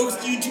Diet Cokes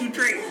do you 2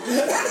 drink?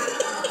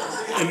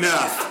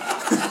 Enough.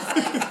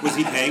 Was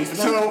he paying for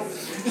that?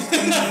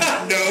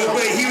 No,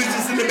 but he was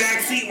just in the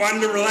back seat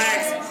wanting to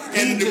relax,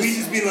 and we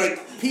just be like,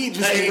 Pete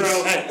just hey,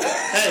 bro, hey,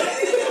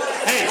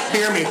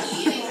 hear me.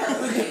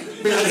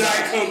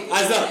 Diet Coke.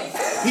 Eyes up.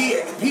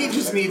 He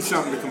just needs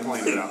something to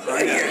complain about,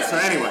 right? So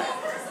anyway,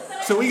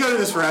 so we go to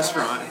this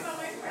restaurant,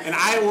 and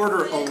I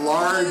order a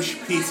large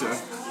pizza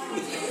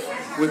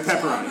with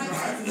pepperoni.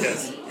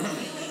 Yes.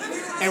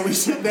 And we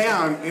sit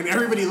down, and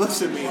everybody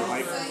looks at me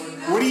like,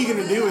 what are you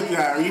going to do with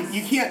that?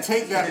 You can't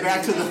take that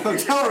back to the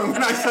hotel room.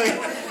 And I say,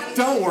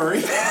 don't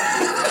worry.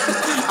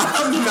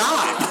 I'm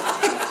not.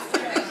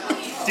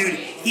 Dude,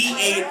 he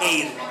ate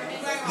a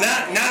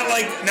not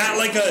like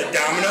a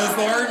Domino's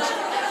large.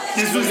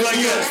 This was like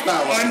that's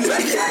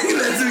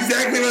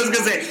exactly what I was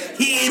gonna say.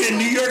 He ate a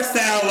New York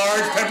style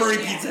large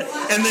pepperoni pizza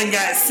and then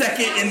got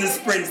second in the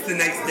sprints the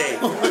next day.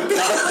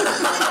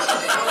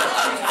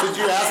 Did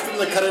you ask him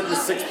to cut it into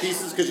 6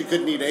 pieces because you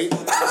couldn't eat 8?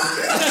 That's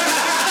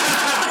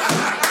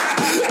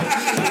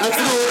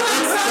an old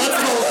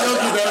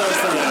joke you better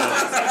say.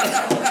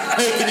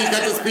 Hey, can you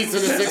cut this pizza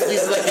into 6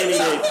 pieces? I can't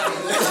eat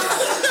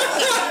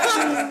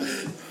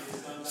 8.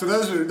 So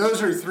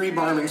those are 3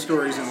 Barman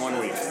stories in 1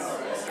 week.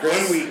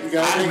 Chris, 1 week.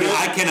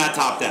 I cannot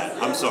top that.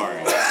 I'm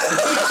sorry.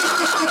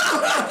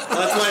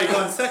 That's why you're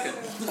going second.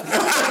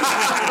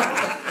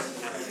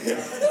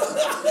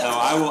 No,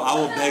 I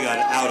will beg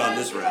out on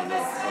this round of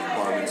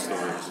Barman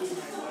stories.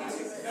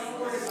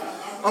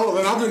 Oh,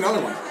 then I'll do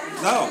another one.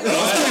 No.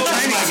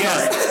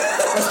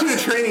 Let's do a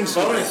training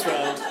story. Bonus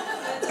round.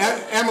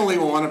 Emily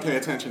will want to pay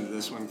attention to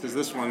this one because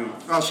this one,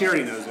 well, she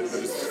already knows it,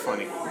 but it's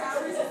funny.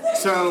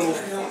 So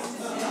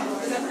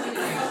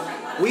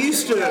we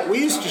used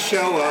to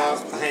show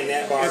up Behind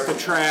that bar. at the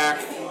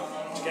track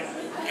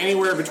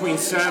anywhere between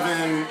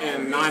 7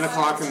 and 9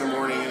 o'clock in the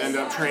morning and end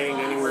up training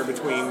anywhere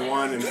between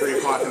 1 and 3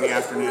 o'clock in the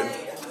afternoon.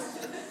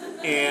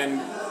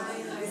 And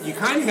you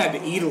kind of had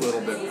to eat a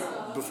little bit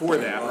before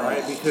that,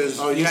 right? Because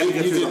you had to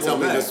get through the whole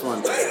day. This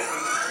one.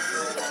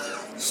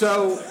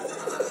 So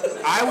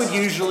I would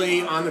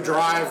usually, on the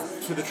drive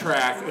to the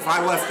track, if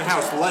I left the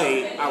house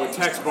late, I would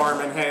text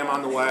Barman, hey, I'm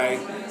on the way.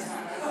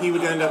 He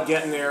would end up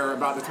getting there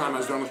about the time I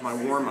was done with my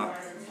warm-up.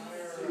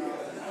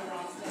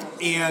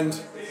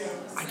 And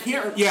I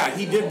can't,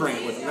 he did bring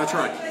it with him, that's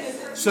right.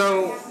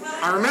 So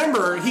I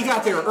remember he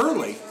got there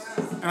early,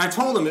 and I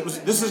told him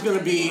this is going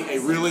to be a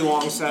really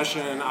long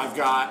session. I've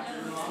got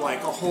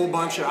like a whole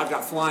bunch of, I've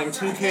got flying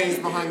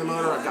 2Ks behind the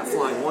motor, I've got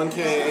flying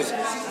 1Ks,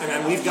 and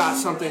then we've got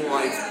something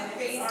like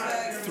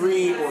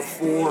 3 or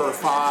 4 or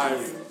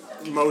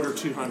 5 motor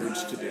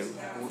 200s to do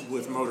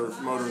with motor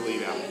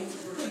lead out.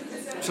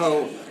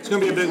 So it's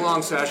going to be a big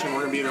long session.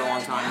 We're going to be there a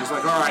long time. He's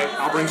like, all right,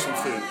 I'll bring some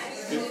food.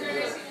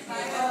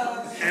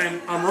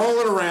 And I'm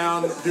rolling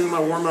around doing my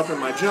warm-up and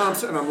my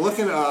jumps, and I'm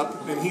looking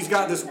up, and he's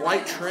got this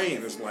white tray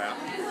in his lap,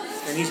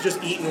 and he's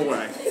just eating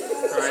away,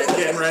 all right,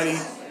 getting ready.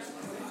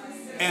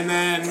 And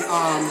then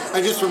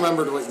I just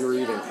remembered what you were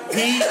eating.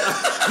 he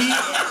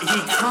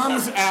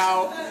comes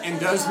out and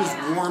does his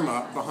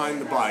warm-up behind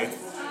the bike,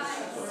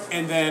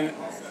 and then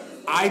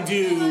I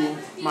do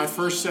my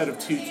first set of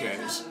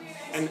 2Ks.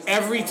 And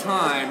every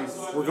time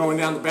we're going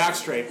down the back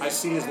straight, I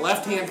see his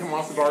left hand come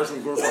off the bars and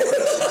he goes like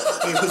this.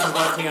 And he puts his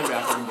left hand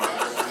back on the bars.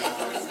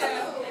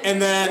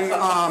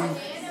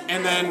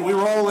 And then we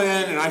roll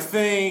in, and I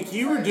think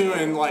you were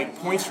doing like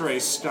points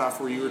race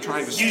stuff where you were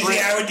trying to sprint. Usually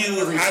I would do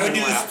the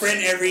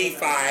sprint every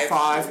 5.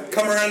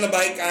 Come around the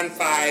bike on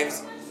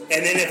 5s.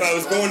 And then if I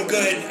was going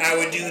good, I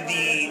would do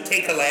the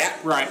take a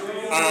lap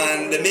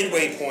on the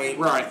midway point.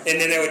 Right. And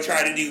then I would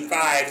try to do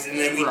 5s, and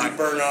then we do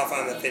burn off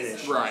on the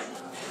finish. Right.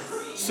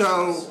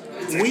 So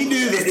we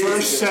do the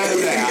first set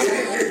of that,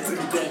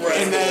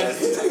 and then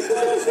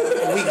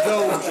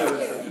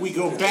we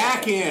go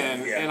back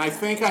in, and I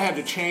think I had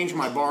to change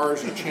my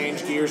bars or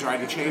change gears, or I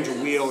had to change a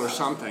wheel or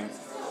something.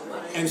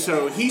 And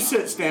so he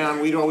sits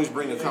down. We'd always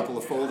bring a couple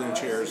of folding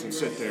chairs and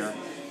sit there.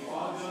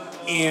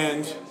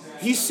 And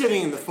he's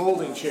sitting in the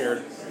folding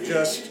chair,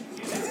 just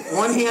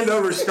one hand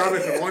over his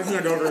stomach and one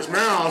hand over his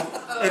mouth,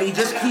 and he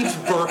just keeps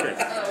burping.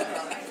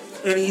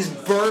 And he's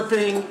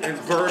burping and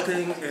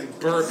burping and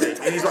burping.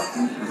 And he's like,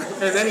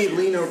 and then he'd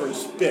lean over and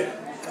spit.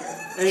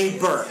 And he'd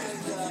burp.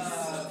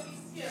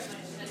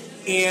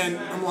 And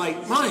I'm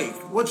like, Mike,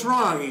 what's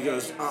wrong? He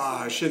goes,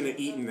 I shouldn't have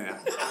eaten that.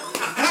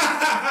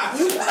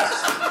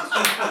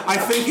 I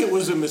think it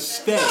was a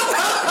mistake.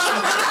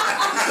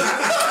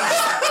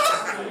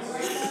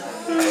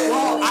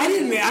 Well, I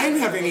didn't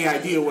have any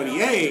idea what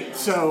he ate,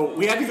 so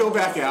we had to go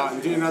back out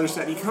and do another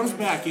set. He comes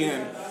back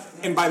in,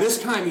 and by this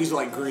time he's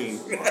like green.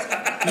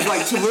 He's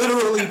like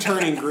literally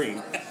turning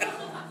green.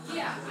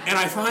 And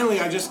I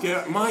just get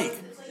up, Mike,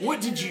 what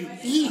did you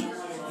eat?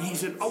 And he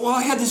said, well,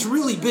 I had this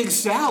really big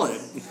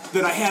salad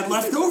that I had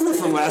left over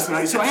from last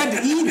night, so I had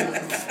to eat it.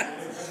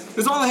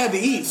 That's all I had to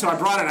eat, so I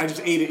brought it, I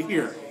just ate it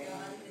here.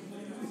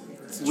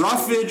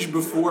 Roughage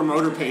before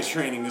motor pace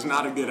training is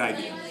not a good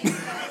idea.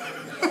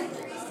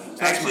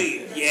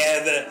 Actually,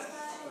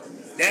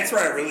 that's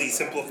where I really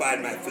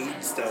simplified my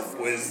food stuff,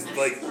 was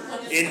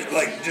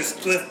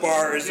just Cliff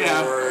Bars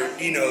or,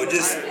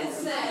 just...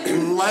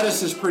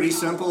 Lettuce is pretty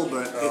simple,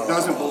 but it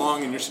doesn't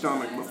belong in your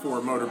stomach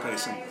before motor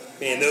pacing.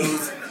 Man,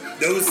 those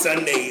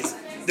Sundays,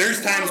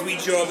 there's times we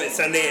show up at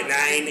Sunday at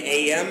 9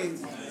 a.m.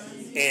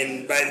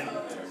 and by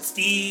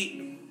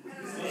Steve,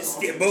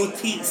 both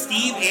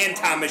Steve and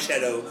Tom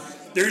Machado,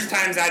 there's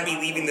times I'd be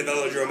leaving the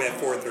velodrome at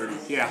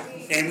 4:30. Yeah.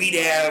 And we'd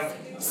have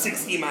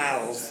 60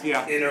 miles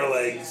in our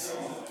legs.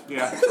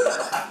 Yeah.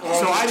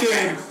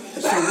 I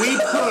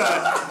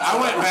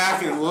went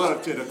back and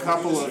looked at a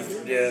couple of,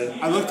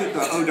 I looked at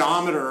the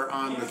odometer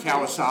on the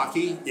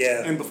Kawasaki.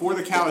 Yeah. And before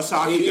the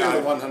Kawasaki 80 or got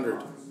the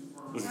 100?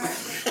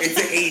 It's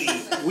an 80.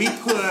 we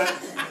put,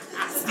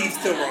 Steve's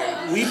still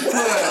wrong.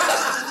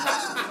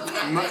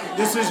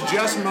 this is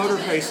just motor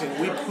pacing,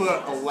 we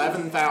put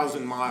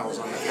 11,000 miles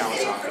on the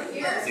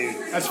Kawasaki. Dude.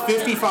 That's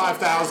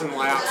 55,000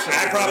 laps.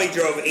 I probably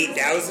drove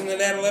 8,000 of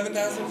that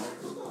 11,000.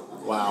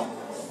 Wow.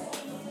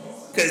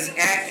 Because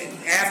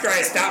after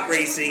I stopped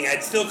racing,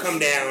 I'd still come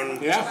down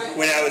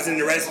when I was in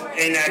the rest,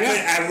 and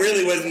I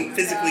really wasn't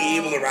physically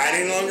able to ride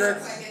any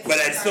longer, but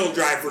I'd still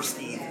drive for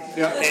Steve.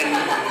 Yeah. And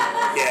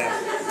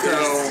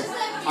So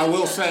I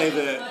will say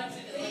that,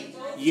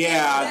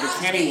 the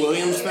Kenny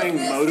Williams thing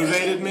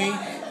motivated me,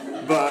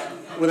 but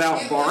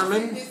without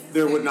Barman,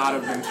 there would not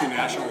have been 2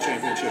 national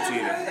championships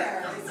either.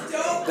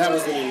 That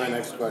was going to be my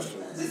next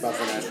question about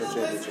the national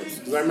championships.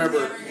 Because I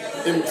remember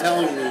him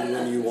telling me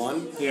when you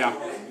won. Yeah.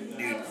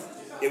 Dude,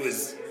 it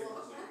was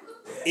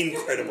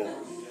incredible.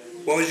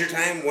 What was your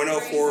time?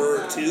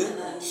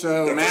 104.2?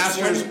 So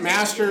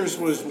Masters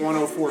was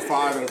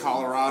 104.5 in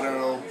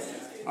Colorado.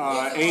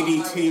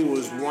 ADT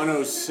was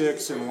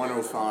 106 and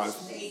 105.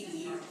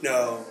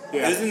 No,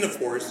 it was in the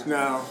fours.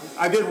 No,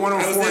 I did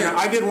 104.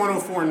 I did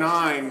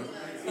 104.9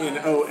 in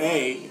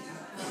 08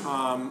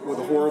 with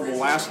a horrible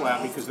last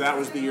lap because that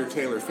was the year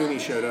Taylor Finney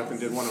showed up and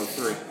did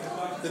 103.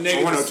 The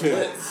negative 102.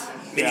 splits.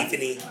 Mini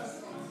Finney.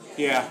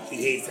 Yeah.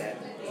 He hates that.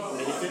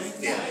 Mini Finney?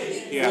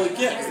 Yeah. Well,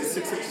 yeah, because he's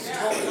 6 inches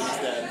taller. He's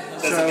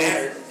dead. Doesn't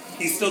matter.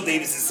 He's still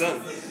Davis's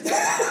son.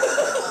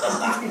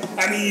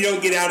 I mean, you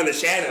don't get out of the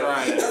shadow.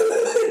 Right.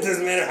 It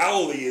doesn't matter how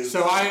old he is.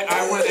 So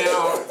I went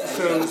out.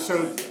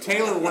 So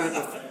Taylor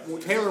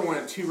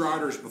went 2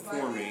 riders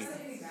before me,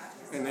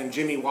 and then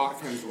Jimmy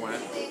Watkins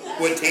went.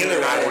 What Taylor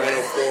rode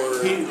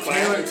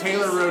 104?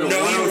 Taylor rode a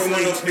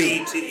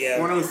 103.2.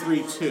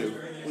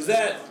 103.2. Was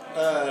that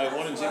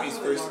one of Jimmy's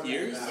first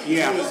years?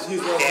 Yeah. He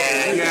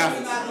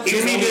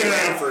was only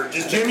around for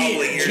just a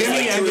couple of years.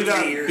 Jimmy like 2 or ended 3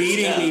 up years.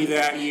 beating me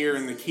that year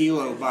in the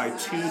Kilo by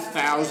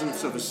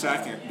 0.02 of a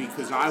second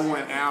because I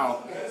went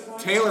out.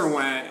 Taylor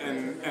went,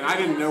 and I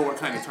didn't know what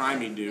kind of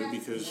time he'd do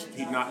because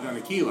he'd not done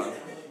a Kilo.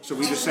 So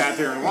we just sat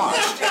there and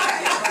watched.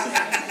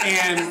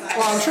 And,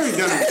 I'm sure he'd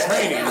done it in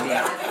training,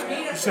 but...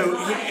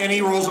 And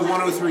he rolls a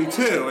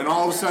 103.2, and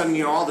all of a sudden,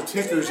 all the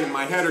tickers in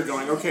my head are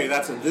going, okay,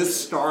 that's a this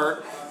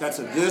start, that's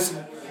a this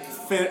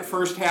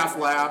first half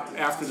lap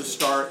after the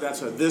start,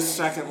 that's a this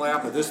second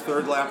lap, a this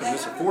third lap, and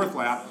this a fourth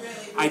lap.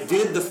 I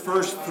did the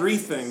first 3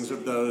 things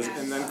of those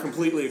and then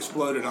completely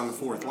exploded on the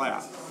 4th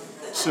lap.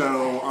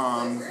 So,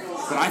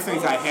 but I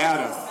think I had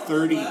a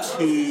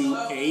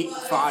 32.8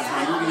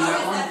 500 in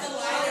that one.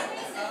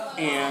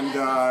 And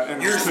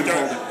your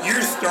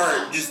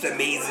start just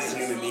amazes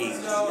human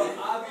beings.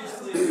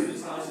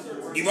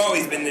 You've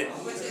always been there.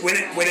 When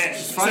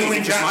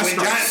John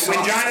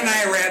and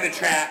I were at the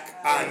track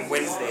on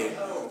Wednesday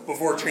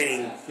before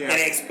training, and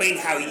I explained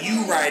how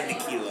you ride the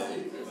Kilo.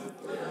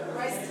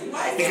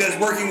 Because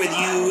working with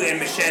you and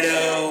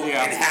Machado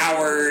and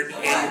Howard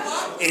and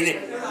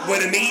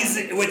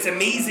what's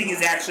amazing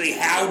is actually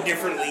how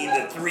differently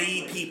the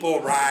 3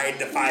 people ride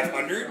the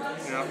 500.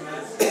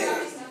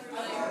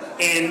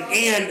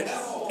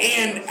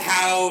 And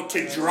how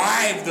to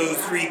drive those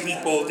 3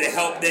 people to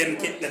help them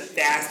get the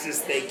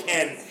fastest they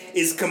can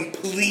is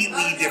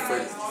completely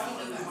different.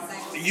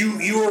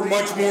 You are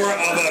much more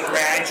of a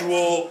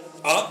gradual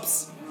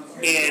ups,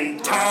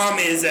 and Tom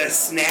is a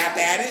snap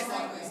at it.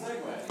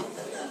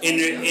 And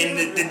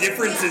the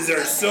differences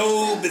are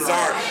so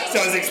bizarre. So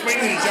I was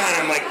explaining to John,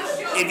 I'm like,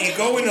 if you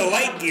go into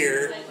light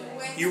gear,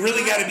 you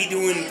really got to be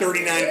doing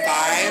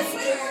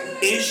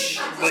 39.5-ish,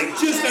 like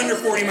just under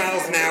 40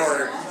 miles an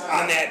hour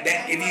on that.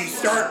 If you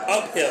start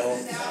uphill,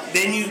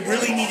 then you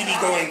really need to be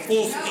going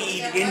full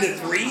speed into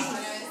 3,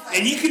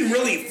 and you can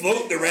really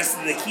float the rest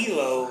of the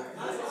Kilo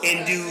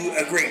and do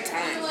a great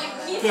time.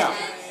 Yeah.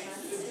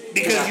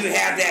 Because you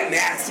have that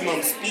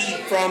maximum speed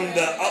from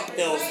the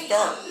uphill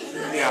start.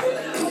 Yeah.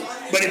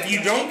 But if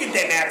you don't get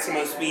that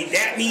maximum speed,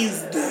 that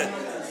means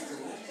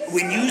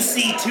when you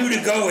see 2 to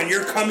go and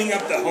you're coming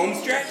up the home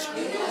stretch,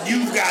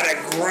 you've got to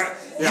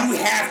you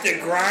have to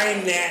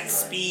grind that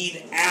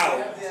speed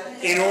out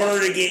in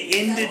order to get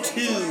into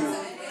 2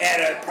 at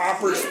a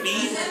proper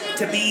speed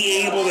to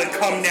be able to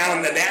come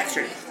down the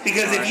backstretch.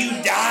 Because if you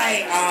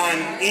die on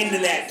into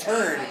that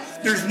turn,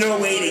 there's no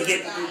way to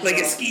get, like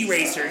a ski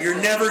racer, you're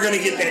never going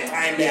to get that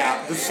time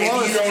back. If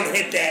you don't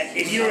hit that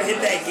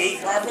gate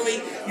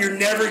properly, you're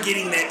never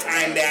getting that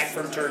time back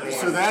from turn 1.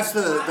 So that's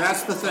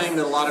the thing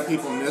that a lot of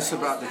people miss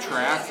about the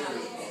track.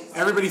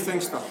 Everybody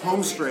thinks the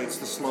home straight's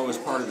the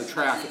slowest part of the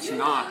track. It's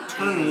not.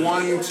 Turn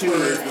 1, 2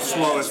 is the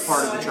slowest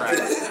part of the track.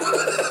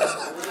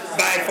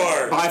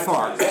 By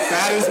far.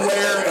 That is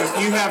where, if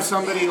you have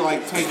somebody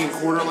like taking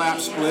quarter lap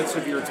splits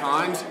of your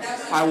times,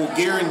 I will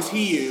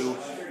guarantee you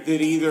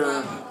that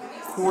either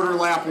quarter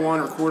lap 1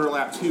 or quarter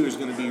lap 2 is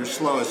going to be your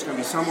slowest. It's going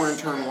to be somewhere in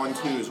turn 1,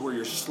 2 is where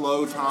your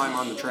slow time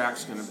on the track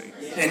is going to be.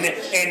 And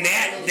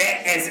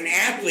that as an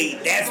athlete,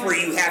 that's where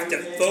you have to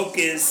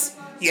focus.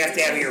 You have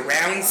to have your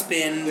round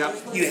spin. Yep.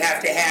 You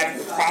have to have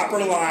the proper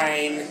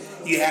line.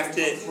 You have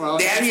to. Well,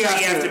 that's where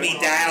you have to be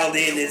dialed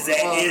in. Is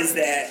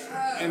that.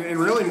 And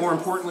really, more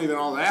importantly than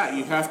all that,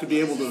 you have to be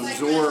able to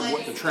absorb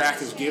what the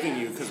track is giving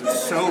you because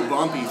it's so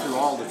bumpy through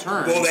all the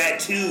turns. Well, that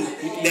too.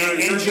 That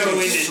You're intro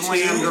getting into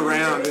slammed two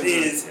around.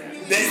 is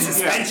that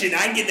suspension.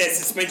 I can get that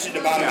suspension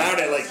to bottom out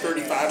at like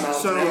 35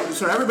 miles an hour.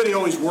 So everybody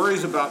always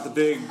worries about the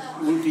big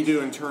whoop-de-doo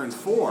in turn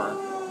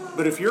 4.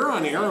 But if you're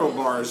on aero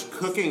bars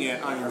cooking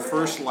it on your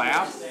first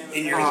lap,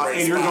 and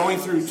you're going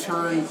through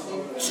turn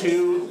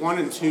 1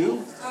 and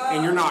 2,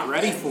 and you're not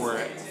ready for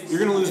it, you're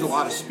going to lose a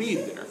lot of speed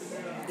there.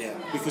 Yeah.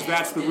 Because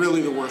that's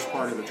really the worst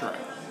part of the track.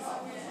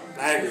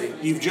 I agree.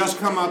 You've just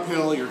come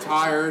uphill, you're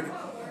tired,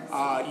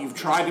 you've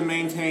tried to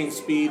maintain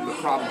speed but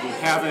probably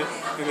haven't,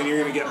 and then you're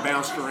going to get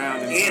bounced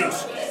around. And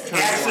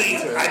actually,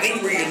 I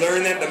think where you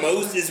learn that the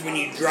most is when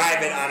you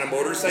drive it on a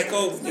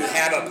motorcycle, you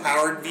have a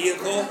powered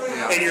vehicle,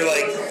 and you're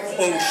like,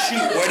 oh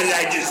shoot, what did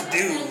I just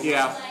do?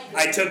 Yeah.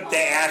 I took the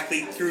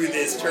athlete through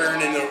this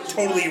turn in the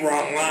totally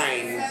wrong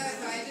line.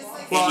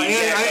 Well,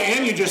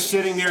 and you're just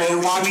sitting there and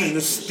you're watching the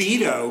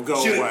Speedo go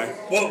away.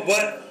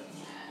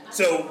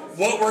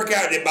 What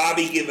workout did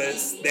Bobby give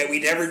us that we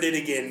never did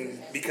again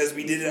because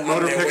we did it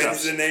Motor on that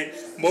pickups. Wednesday night?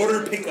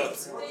 Motor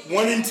pickups.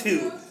 1 and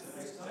 2.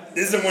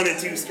 This is a 1 and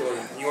 2 story.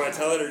 You want to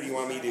tell it or do you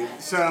want me to?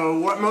 So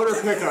what motor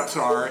pickups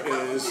are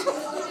is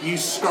you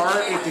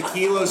start at the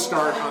kilo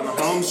start on the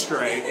home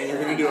straight and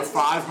you're going to do a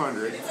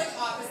 500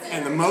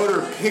 and the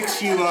motor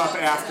picks you up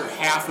after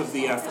half of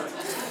the effort.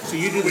 So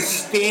you do the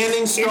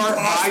standing start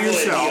by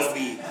yourself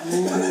with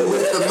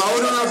the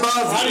motor above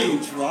you. How do you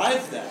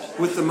drive that?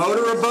 With the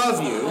motor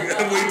above you.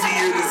 I'm waiting to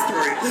hear this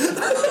story.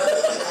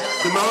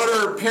 The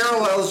motor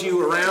parallels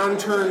you around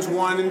turns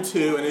 1 and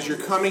 2, and as you're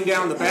coming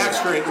down the back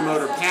straight, the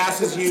motor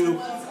passes you,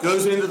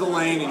 goes into the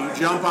lane, and you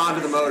jump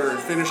onto the motor and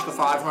finish the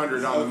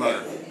 500 on the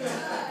motor.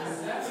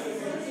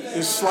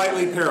 It's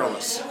slightly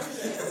perilous.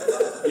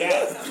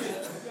 Yeah.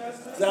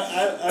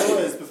 I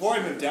was, before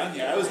I moved down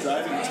here, I was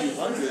driving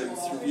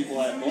 200s for people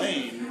at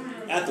Blaine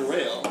at the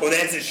rail. Well,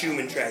 that's a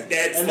Schumann track.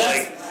 That's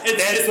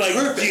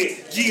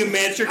perfect.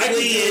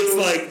 Geometrically,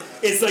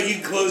 it's like you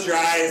can close your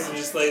eyes and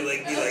just like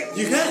be like.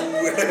 You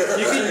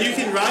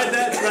can ride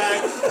that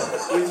track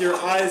with your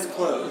eyes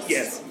closed.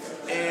 Yes.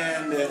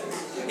 And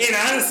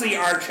honestly,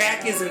 our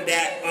track isn't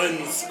that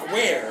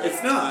unsquare.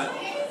 It's not.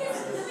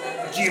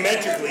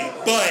 Geometrically,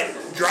 but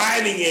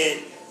driving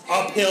it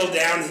uphill,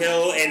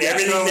 downhill, and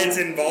everything that's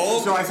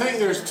involved. So I think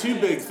there's two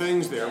big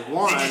things there.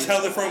 One. Did you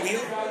tell the front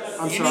wheel?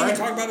 I'm you sorry? didn't even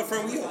talk about the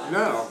front wheel.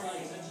 No.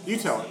 You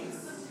tell it.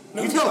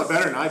 No. You tell it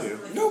better than I do.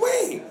 No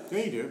way. Yeah,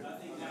 you do.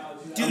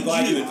 I'm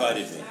glad you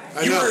invited me.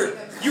 You were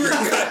You've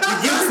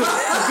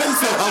been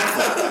so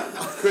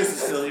helpful. Chris is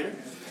still here.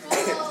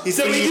 He's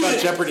thinking about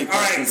Jeopardy all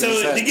right, questions.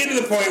 so to get to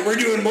the point, we're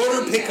doing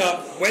motor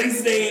pickup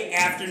Wednesday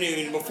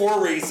afternoon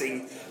before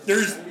racing.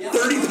 There's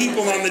 30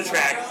 people on the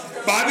track.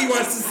 Bobby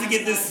wants us to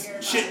get this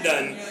shit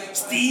done.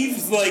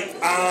 Steve's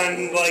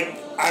on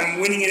I'm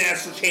winning a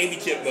national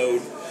championship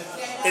mode.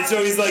 And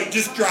so he's like,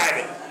 just drive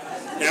it.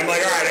 And I'm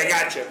like, all right, I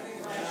got you.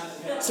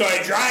 So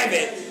I drive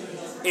it,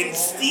 and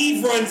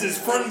Steve runs his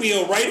front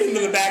wheel right into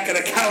the back of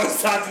the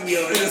Kawasaki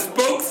wheel, and the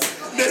spokes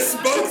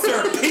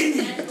are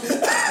pinging.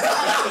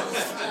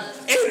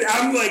 And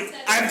I'm like,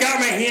 I've got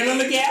my hand on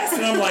the gas,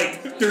 and I'm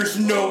like, there's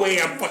no way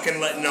I'm fucking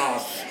letting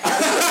off.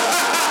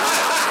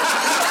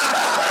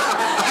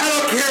 I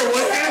don't care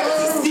what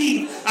happens to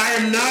Steve. I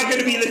am not going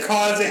to be the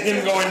cause of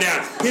him going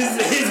down. His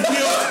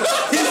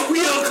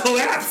wheel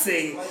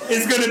collapsing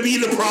is going to be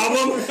the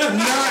problem,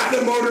 not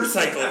the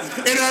motorcycle.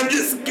 And I'm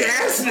just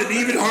gassing it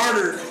even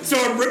harder, so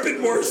I'm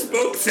ripping more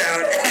spokes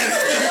out.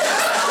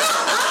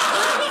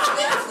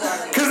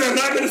 Because I'm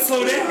not going to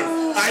slow down.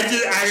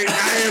 I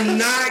am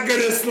not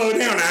going to slow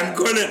down. I'm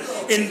going to...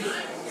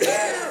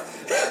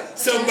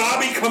 So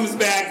Bobby comes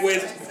back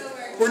with,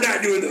 we're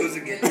not doing those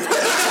again.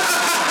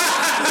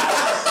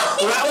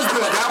 Well,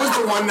 that was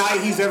the one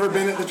night he's ever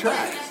been at the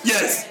track.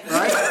 Yes.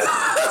 Right?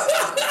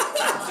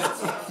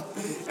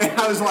 And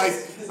I was like,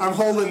 I'm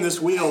holding this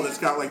wheel that's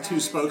got like 2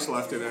 spokes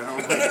left in it. I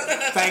was like,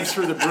 thanks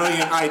for the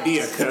brilliant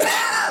idea, Coach.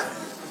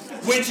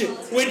 Which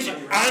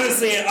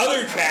honestly, at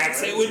other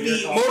tracks, it would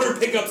be motor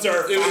pickups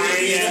are fine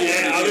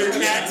at other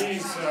tracks.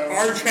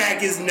 Our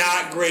track is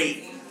not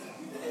great.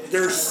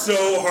 They're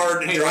so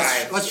hard to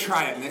drive. Let's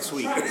try it next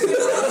week.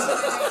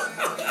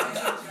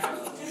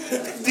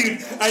 Dude,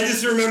 I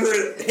just remember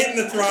hitting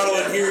the throttle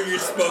and hearing your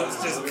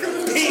spokes just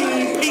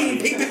ping, ping,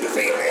 ping, ping,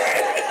 ping.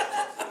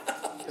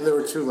 And there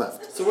were 2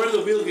 left. So where did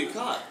the wheel get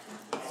caught?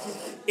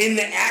 In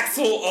the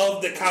axle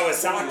of the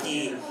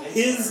Kawasaki,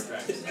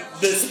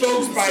 the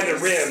spokes by the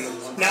rim,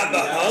 not the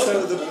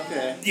hub.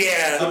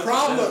 Yeah. The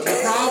problem with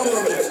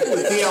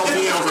DLV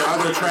over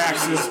other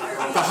tracks is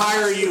the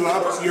higher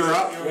you're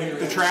up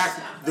the track,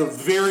 the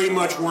very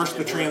much worse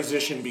the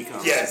transition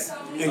becomes. Yes.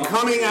 And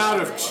coming out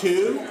of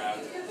 2,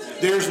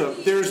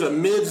 there's a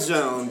mid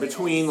zone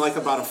between like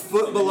about a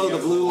foot below the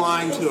blue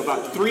line to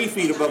about 3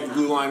 feet above the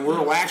blue line where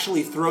it'll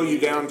actually throw you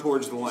down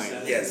towards the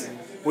lane. Yes.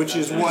 Which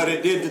is what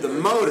it did to the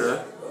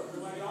motor.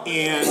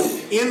 And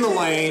in the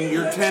lane,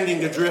 you're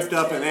tending to drift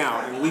up and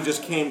out, and we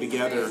just came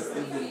together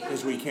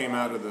as we came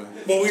out of the...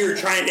 Well, we were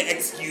trying to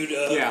execute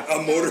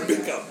a motor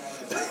pickup.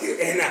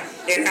 And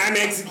I'm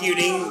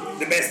executing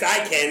the best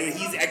I can, and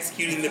he's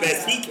executing the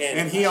best he can.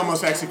 And he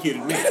almost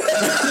executed me.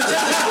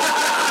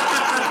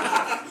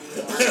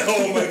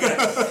 Oh my God.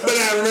 But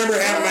I remember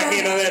having my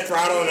hand on that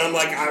throttle, and I'm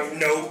like,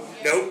 no.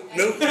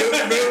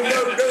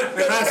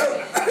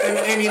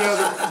 And you know,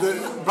 the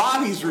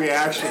Bobby's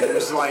reaction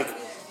was like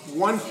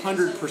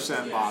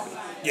 100% Bobby.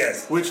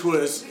 Yes. Which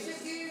was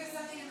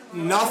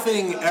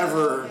nothing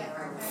ever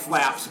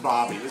flaps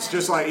Bobby. It's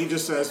just like he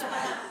just says,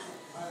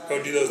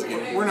 "Don't do those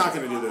again. We're not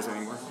going to do those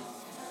anymore."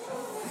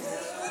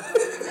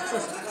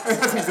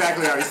 That's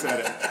exactly how he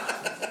said it.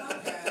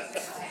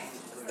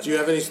 Do you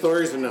have any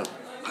stories or no?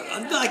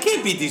 I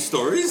can't beat these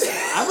stories.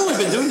 I've only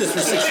been doing this for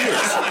 6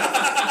 years.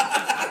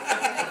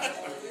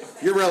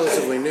 You're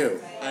relatively new.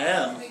 I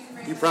am.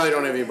 You probably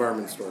don't have any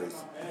barman stories.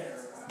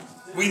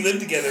 We lived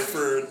together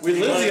for 3 We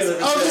lived months. together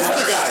for Oh, 6 this is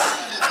the guy.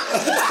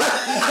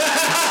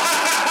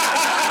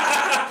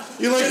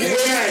 You like this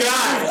guy.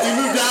 He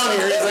moved down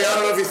here. He's like, I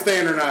don't know if he's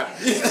staying or not.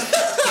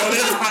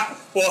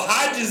 Well,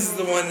 Hodges is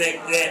the one that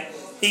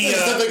he. Is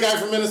that the guy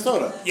from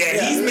Minnesota?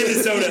 Yeah, he's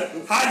Minnesota.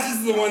 Hodges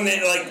is the one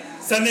that, like,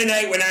 Sunday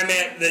night when I'm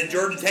at the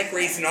Georgia Tech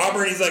race in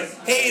Auburn, he's like,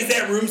 "Hey, is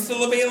that room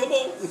still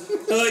available?"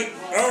 I'm like,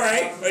 "All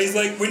right." He's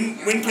like, "When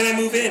can I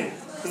move in?"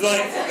 He's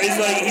like,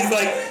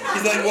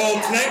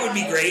 "Well, tonight would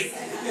be great."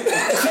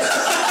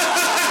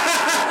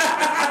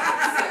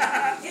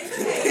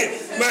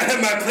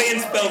 my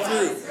plans fell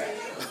through.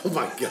 Oh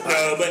my God.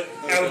 No, but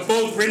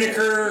both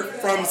Riniker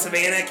from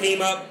Savannah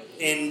came up,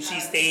 and she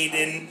stayed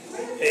in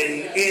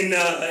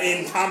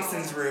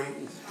Thompson's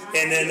room,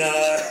 and then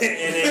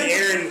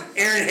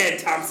Aaron had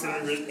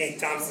Thompson's room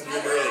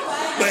early.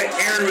 But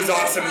Aaron was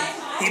awesome.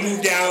 He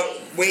moved out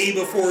way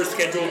before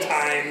scheduled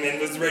time and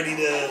was ready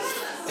to.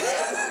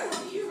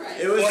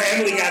 Well,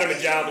 Emily got him a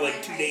job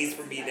like 2 days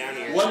from being down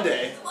here. One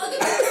day,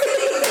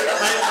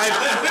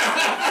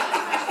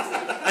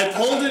 I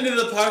pulled into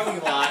the parking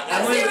lot.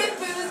 There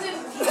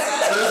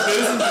was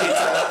booze and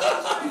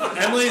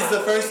pizza. Emily's the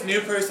first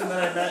new person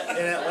that I met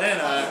in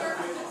Atlanta.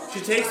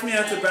 She takes me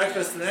out to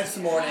breakfast the next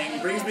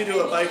morning, brings me to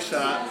a bike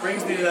shop,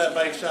 brings me to that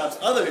bike shop's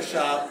other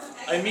shop.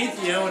 I meet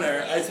the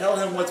owner. I tell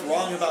him what's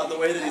wrong about the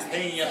way that he's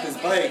hanging up his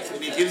bikes,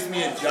 and he gives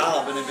me a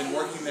job, and I've been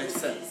working there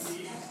since.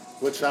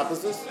 What shop is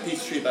this?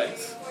 Peachtree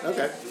Bikes.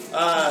 Okay.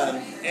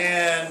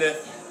 And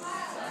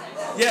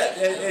yeah,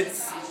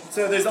 it's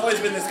so there's always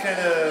been this kind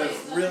of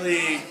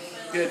really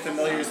good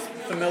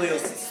familial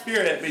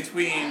spirit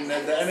between the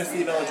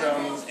MSC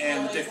Velodrome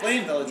and the Dick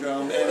Lane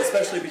Velodrome, and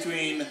especially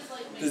between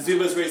the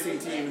Zubas racing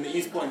team and the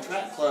East Point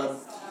Track Club.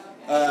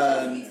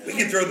 We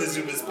can throw the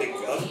Zubas Big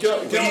Club.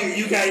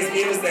 You guys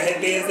gave us the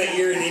headbands that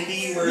year in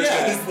Indy, where it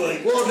was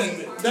like... Well,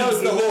 that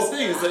was the whole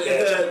thing, is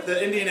that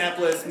the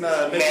Indianapolis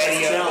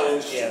Midwest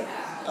Challenge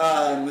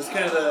was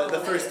kind of the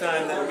first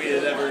time that we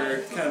had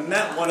ever kind of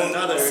met one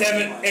another.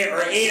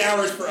 8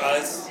 hours for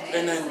us.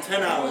 And then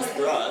 10 hours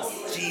for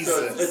us.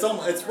 Jesus.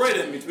 So it's right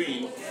in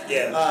between.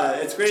 Yeah.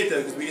 It's great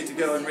though, because we get to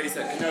go and race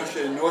at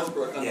Kenosha and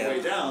Northbrook on the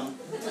way down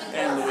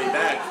and the way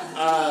back.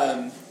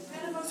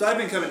 So I've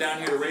been coming down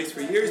here to race for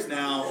years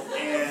now,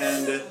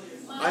 and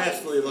I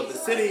absolutely love the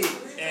city.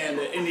 And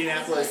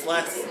Indianapolis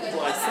last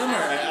summer,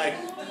 I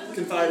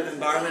confided in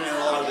Barman and a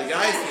lot of the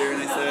guys here,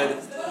 and I said,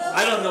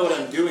 I don't know what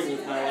I'm doing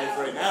with my life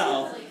right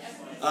now.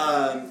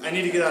 I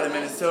need to get out of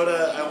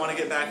Minnesota. I want to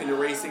get back into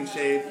racing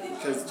shape,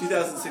 because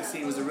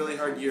 2016 was a really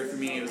hard year for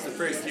me. It was the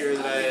first year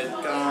that I had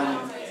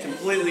gone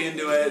completely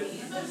into it,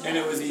 and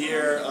it was a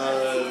year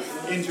of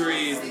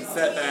injuries and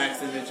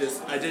setbacks, and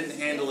I didn't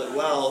handle it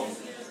well.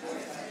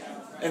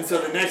 And so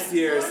the next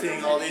year,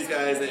 seeing all these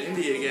guys at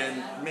Indy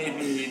again made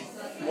me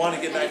want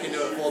to get back into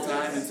it full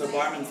time, and so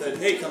Barman said,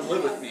 "Hey, come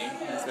live with me."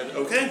 And I said,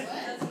 "Okay."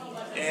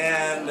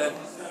 And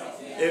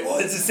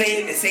it's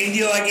the same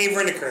deal I gave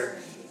Riniker.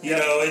 You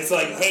know, it's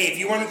like, hey, if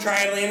you want to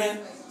try Atlanta,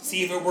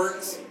 see if it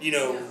works. You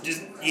know,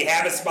 just you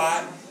have a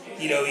spot.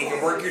 You know, you can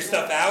work your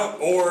stuff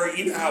out, or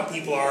you know how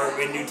people are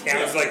in new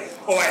towns. It's like,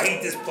 oh, I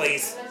hate this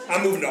place.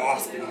 I'm moving to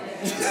Austin.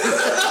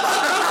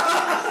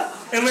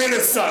 Atlanta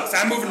sucks.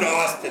 I'm moving to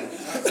Austin.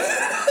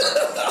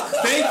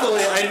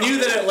 Thankfully, I knew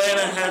that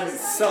Atlanta hadn't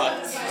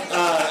sucked.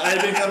 I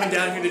had been coming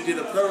down here to do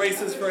the pro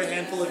races for a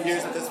handful of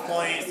years at this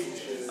point.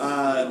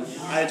 I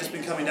had just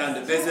been coming down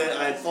to visit.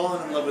 I had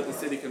fallen in love with the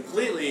city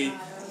completely.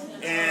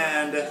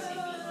 And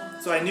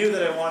so I knew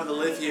that I wanted to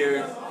live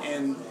here,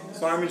 and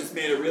Barman just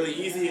made it really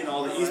easy, and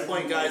all the East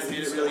Point guys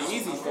made it really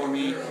easy for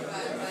me.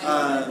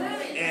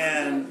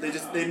 And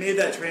they made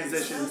that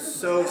transition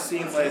so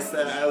seamless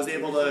that I was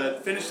able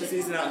to finish the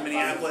season out in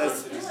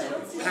Minneapolis,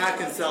 pack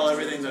and sell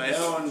everything that I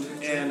owned,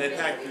 and I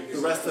packed the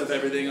rest of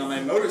everything on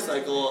my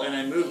motorcycle, and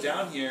I moved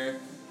down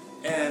here.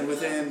 And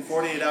within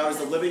 48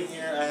 hours of living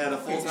here, I had a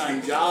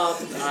full-time job.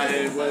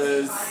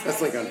 That's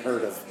like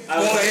unheard of.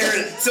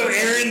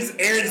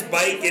 Aaron's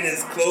bike and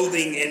his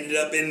clothing ended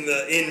up in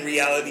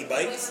Reality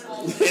Bikes,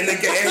 and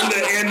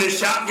the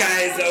shop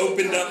guys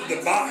opened up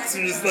the box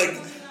and just like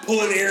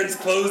pulling Aaron's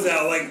clothes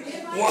out, like,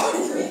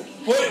 whoa.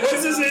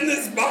 What's this in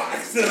this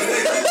box?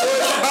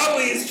 It's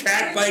probably his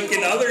track bike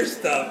and other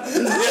stuff.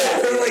 Yeah.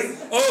 They're like,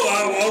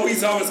 all we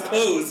saw was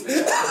clothes.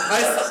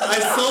 I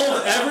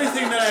sold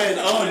everything that I had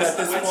owned at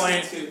this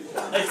point,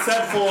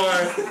 except for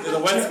the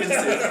wetskin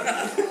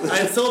suit. I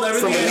had sold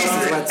everything.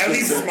 At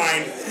least it's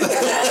mine.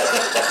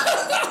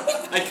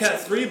 I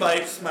kept 3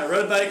 bikes, my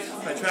road bike,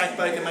 my track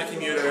bike, and my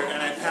commuter,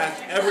 and I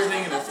packed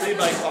everything into 3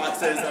 bike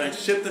boxes, and I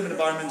shipped them into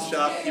Barman's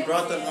shop. He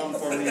brought them home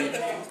for me.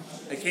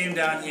 I came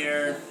down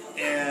here,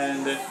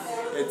 and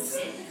it's,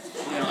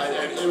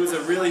 it was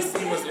a really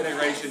seamless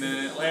integration,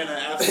 and Atlanta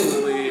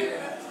absolutely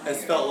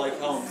has felt like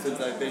home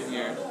since I've been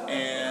here,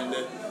 and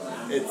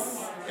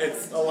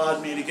it's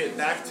allowed me to get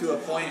back to a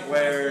point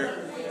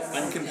where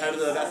I'm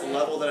competitive at the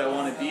level that I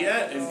want to be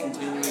at and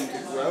continuing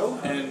to grow,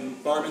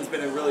 and Barman's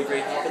been a really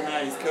great help in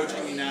that. He's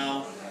coaching me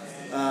now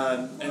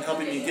and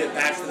helping me get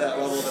back to that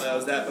level that I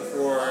was at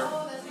before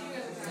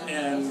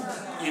and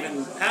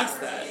even past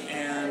that.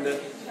 And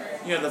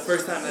the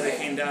first time that I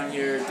came down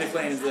here, Dick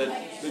Lane is a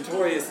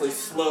notoriously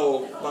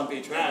slow,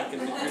 bumpy track,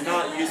 and if you're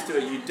not used to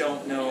it, you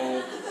don't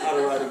know how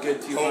to ride a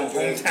good 200.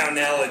 Hometown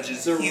knowledge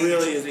is huge.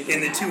 Really is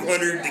in the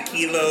 200, the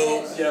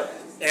kilo,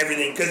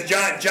 everything. Because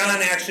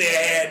John actually,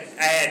 I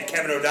had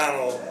Kevin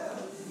O'Donnell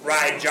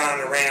ride John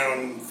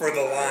around for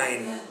the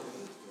line,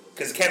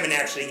 because Kevin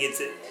actually gets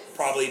it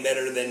probably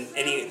better than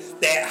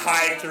that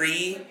high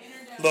 3,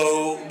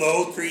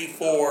 low 3,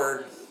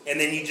 4. And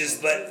then you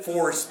just let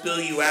 4 spill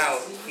you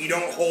out. You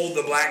don't hold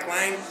the black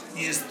line.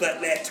 You just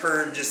let that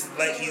turn just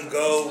let you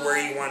go where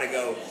you want to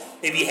go.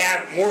 If you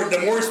have the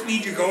more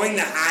speed you're going,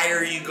 the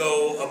higher you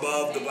go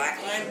above the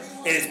black line,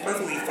 and it's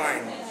perfectly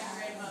fine.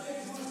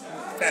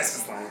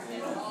 Fastest line.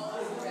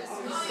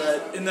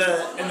 But in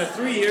the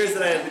 3 years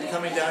that I had been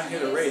coming down here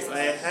to race,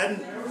 I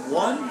hadn't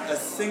won a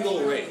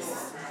single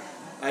race.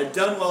 I'd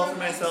done well for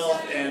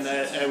myself, and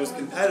I was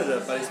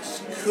competitive, but I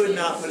just could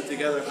not put it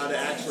together how to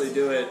actually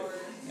do it.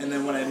 And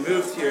then when I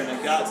moved here and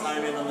I got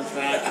time in on the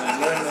track and I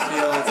learned the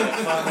fields and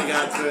I finally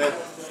got to it,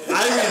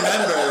 I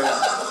remember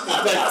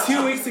like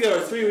 2 weeks ago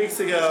or 3 weeks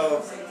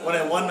ago when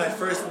I won my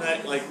first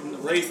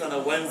race on a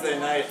Wednesday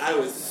night, I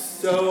was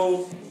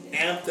so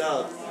amped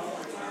up.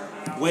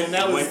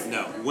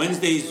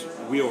 Wednesday's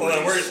wheel race. Hold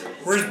on,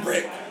 where's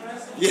Brick?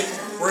 Yeah.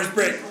 Where's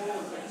Brick?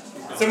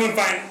 Someone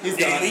find. He's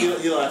gone.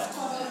 He left.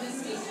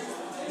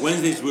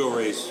 Wednesday's wheel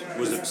race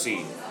was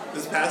obscene.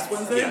 This past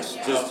Wednesday? Yes,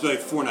 just like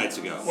 4 nights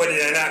ago. What,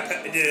 did I not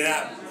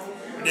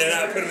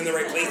put them in the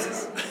right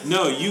places?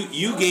 No,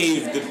 you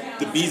gave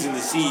the B's and the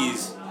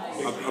C's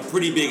a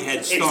pretty big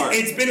head start.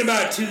 It's been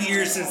about 2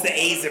 years since the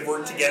A's have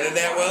worked together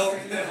that well.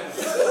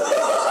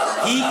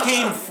 He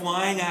came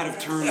flying out of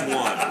turn 1,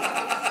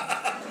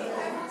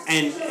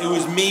 and it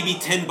was maybe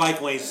 10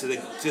 bike lengths to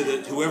the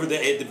whoever the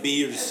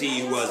B or the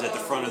C who was at the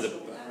front of the.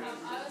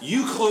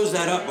 You closed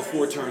that up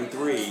before turn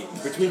 3.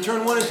 Between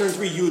turn 1 and turn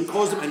 3, you would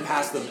close them and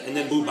pass them, and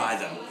then blew by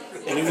them.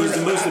 And it was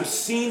the most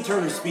obscene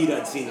turn of speed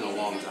I'd seen in a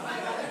long time.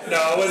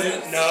 No, it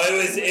wasn't. No,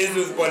 it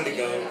was 1 to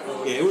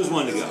go. Yeah, it was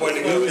 1 to go.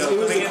 It was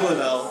a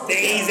close. The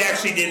A's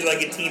actually did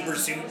like a team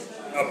pursuit,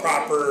 a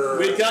proper.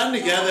 We'd gotten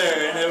together,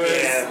 and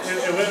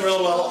it went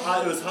real well.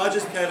 It was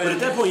Hodges, Kevin. But at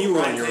that point, you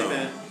were on your own.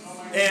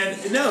 And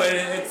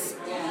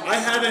I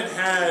haven't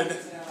had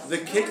the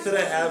kick that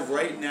I have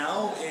right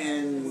now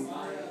in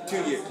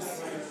 2 years.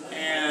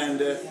 And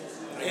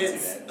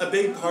it's a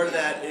big part of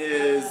that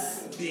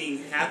is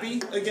being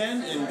happy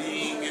again and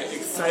being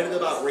excited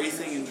about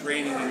racing and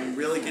training and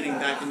really getting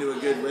back into a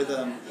good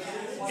rhythm.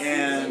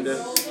 And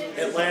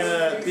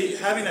Atlanta,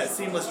 having that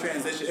seamless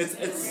transition,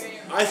 it's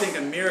I think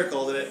a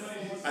miracle that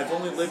I've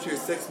only lived here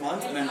 6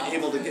 months and I'm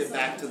able to get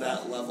back to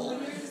that level.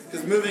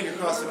 Because moving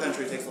across the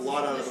country takes a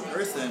lot out of a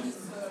person.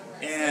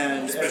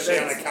 And especially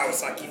on a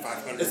Kawasaki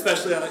 500.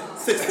 Especially on a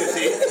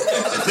 650.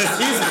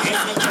 Excuse me.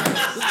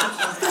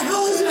 What the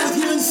hell is it with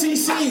you and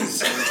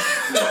CCs?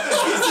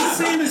 He's the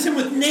same as him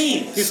with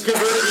names. He's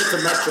converted it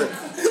to metric.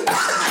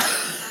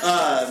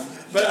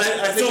 But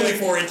I think it's only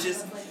 4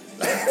 inches.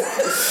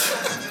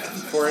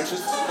 4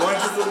 inches? 4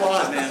 inches is a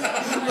lot, man.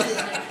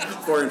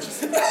 4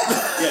 inches.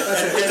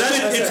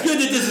 It's good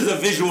that this is a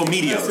visual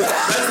medium.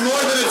 That's more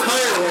than a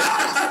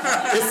tire.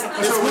 It's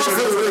more for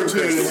the room,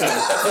 too.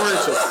 4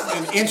 inches.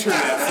 An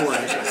internet 4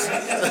 inches.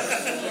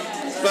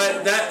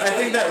 But I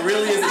think that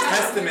really is a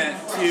testament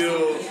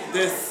to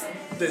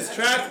this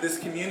track, this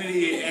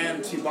community,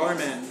 and to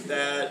Barman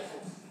that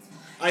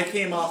I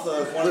came off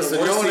of one of the worst.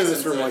 Listen, no one in this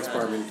seasons room likes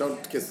Barman.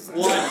 Don't kiss his ass.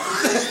 One. I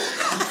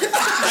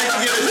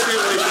can get a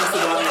straight face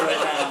about me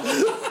right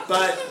now.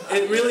 But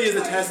it really is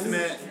a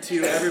testament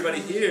to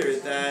everybody here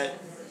that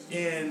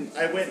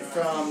I went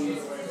from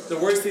the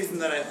worst season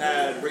that I've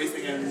had,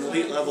 racing at an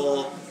elite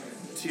level,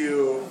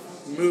 to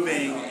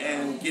moving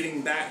and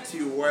getting back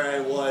to where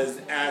I was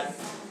at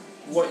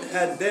what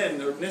had been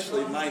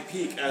initially my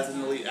peak as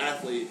an elite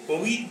athlete. Well,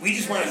 we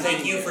just want to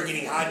thank you for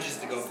getting Hodges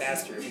to go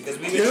faster because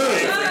we've been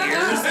trying for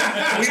years.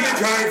 We've been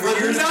trying for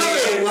years.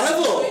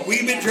 Level.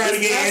 We've been trying to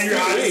get Andrew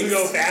Hodges to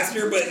go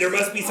faster, but there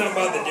must be something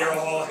about the Daryl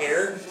Hall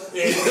hair.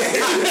 And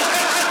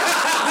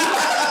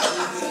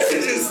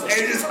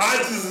just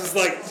Hodges is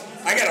like,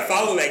 I gotta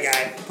follow that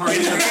guy. And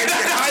Hodges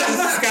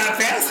just got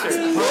faster.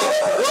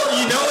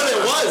 Well, you know what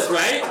it was,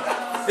 right?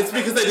 It's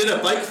because I did a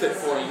bike fit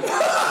for him.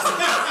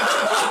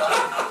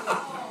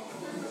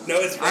 No,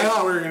 it's great. I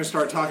thought we were going to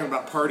start talking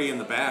about Party in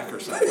the Back or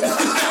something.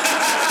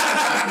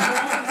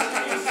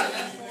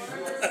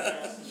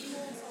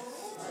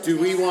 Do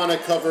we want to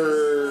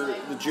cover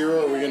the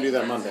Giro, or are we going to do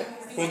that Monday?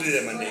 We'll do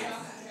that Monday.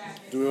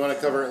 Do we want to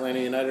cover Atlanta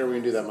United, or are we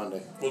going to do that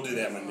Monday? We'll do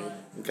that Monday.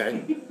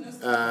 Okay.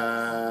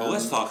 Well,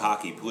 let's talk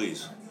hockey,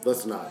 please.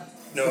 Let's not.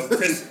 No,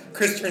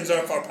 Chris turns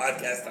off our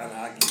podcast on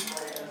hockey.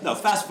 No,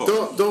 fast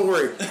forward. Don't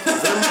worry. Oh,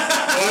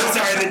 I'm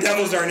sorry, the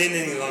Devils aren't in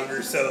any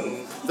longer, so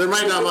There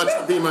might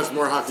not be much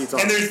more hockey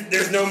talk. and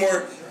there's no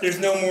more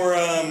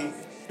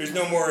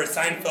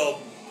Seinfeld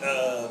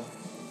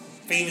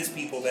famous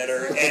people that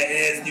are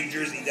as New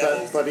Jersey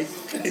Devils. buddy.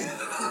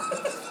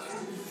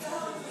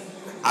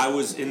 I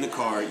was in the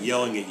car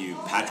yelling at you,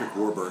 Patrick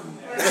Warburton.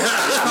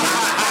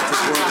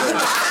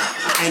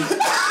 And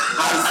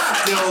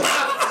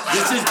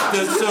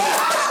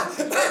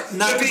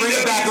not to bring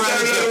it back around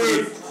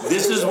to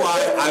this is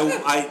why I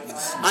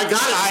got it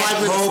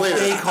 5 minutes hope later.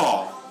 they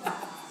call.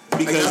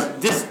 Because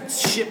this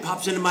shit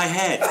pops into my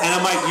head. And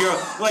I'm like, you're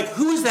like,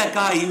 who is that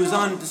guy? He was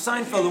on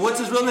Seinfeld. What's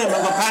his real name?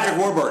 I'm like, Patrick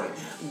Warburton.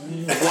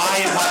 Why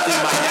it popped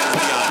in my head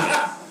beyond it?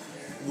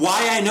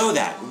 Why I know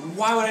that?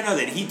 Why would I know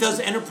that? He does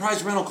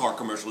enterprise rental car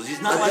commercials.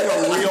 He's not like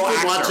a real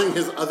actor. Watching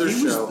his other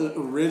He show. was the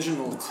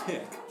original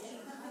Tick.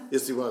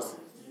 Yes, he was.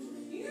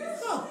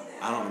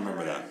 I don't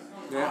remember that.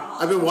 Yeah.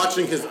 I've been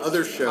watching his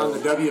other show. On the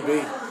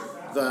WB.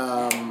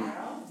 The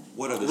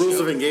What other Rules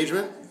show? of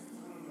Engagement.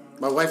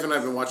 My wife and I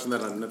have been watching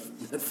that on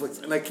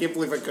Netflix, and I can't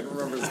believe I couldn't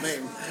remember his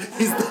name.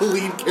 He's the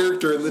lead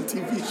character in the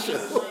TV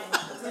show.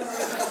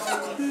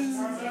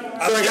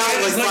 I got it like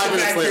just 5 like the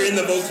minutes fact you're later. in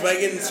the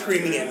Volkswagen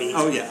screaming at me.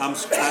 Oh yeah, no.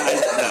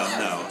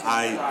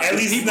 At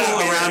least people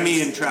not around me.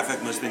 me in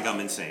traffic must think I'm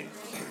insane.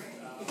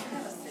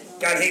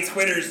 God hates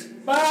quitters.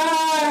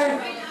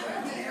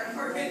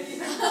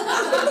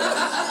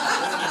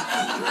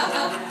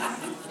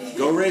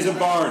 Go raise a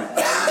barn.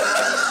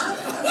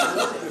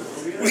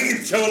 We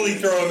could totally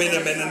throw him in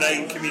a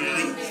Mennonite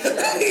community.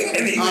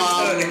 And he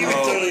would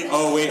totally...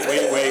 Oh, wait.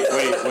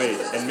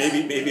 And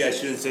maybe I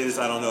shouldn't say this.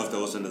 I don't know if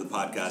they'll listen to the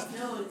podcast.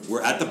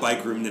 We're at the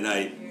bike room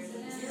tonight,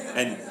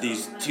 and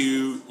these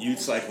two youth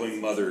cycling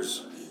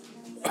mothers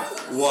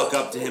walk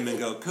up to him and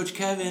go, Coach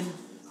Kevin,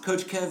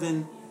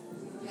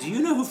 do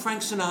you know who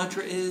Frank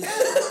Sinatra is?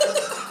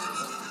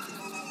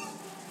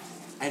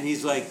 And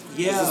he's like,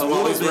 yeah, Is this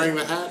while he's wearing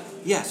the hat?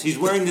 Yes, he's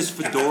wearing this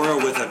fedora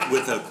with a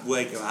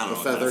like I don't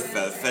know, feather.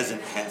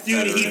 pheasant hat.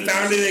 Dude, he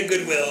found it at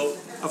Goodwill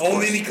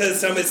only because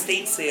some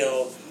estate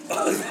sale.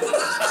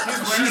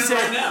 She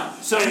said,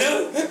 so I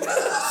know.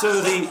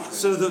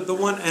 So the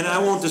one, and I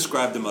won't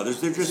describe the mothers.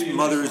 They're just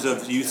mothers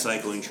of youth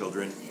cycling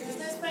children.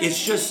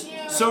 It's just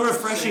so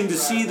refreshing to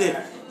see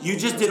that you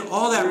just did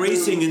all that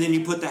racing, and then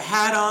you put the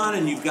hat on,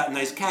 and you've got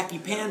nice khaki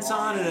pants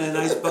on, and a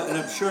nice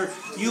button-up shirt.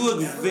 You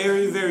look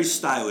very, very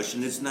stylish,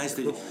 and it's nice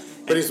that.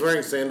 But he's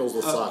wearing sandals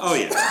with socks. Oh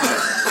yeah.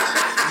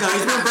 No,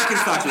 he's wearing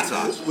Birkenstocks with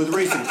socks, with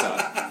racing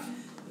socks.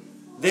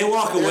 They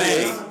walk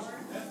away.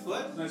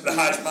 The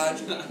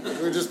hodgepodge.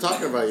 We were just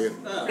talking about you.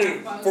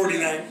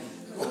 49.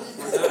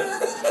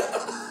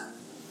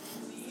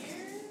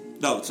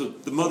 No, so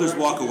the mothers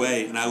walk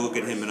away, and I look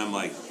at him, and I'm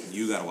like,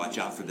 you got to watch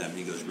out for them. And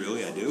he goes,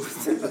 really? I do?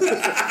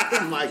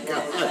 Oh my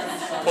God.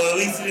 Well, at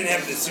least he didn't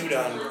have the suit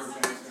on.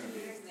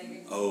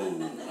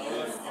 Oh.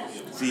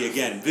 See,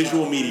 again,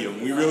 visual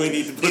medium. We really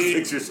need to put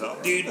pictures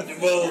up. Dude,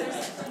 well,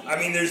 I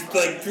mean, there's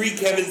like 3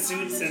 Kevin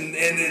suits, and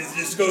it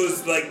just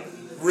goes like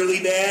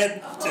really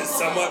bad to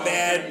somewhat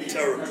bad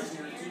to,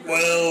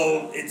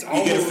 well, it's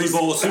almost... You get a free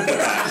bowl of soup with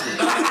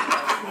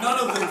that. None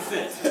of them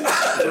fit.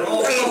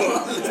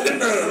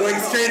 No, like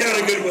straight out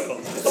of Goodwill.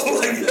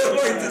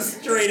 like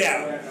just straight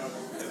out.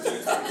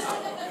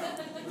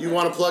 You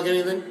want to plug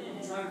anything?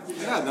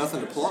 I got nothing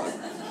to plug.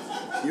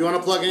 You want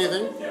to plug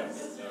anything?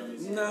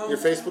 No. Your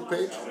Facebook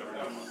page?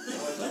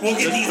 We'll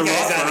get these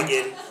guys on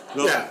again.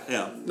 No,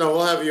 Yeah. No,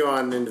 we'll have you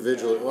on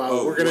individually.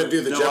 Well, we're going to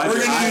do the Jeopardy.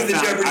 We're gonna do the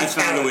Jeopardy I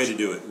found a way to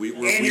challenge. do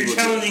it. And you're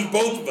challenging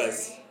both of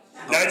us,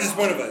 not just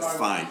one of us.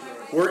 Fine.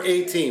 We're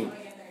a team.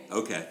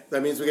 Okay.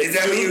 That means we get Is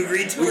that what you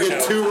agreed to? We or get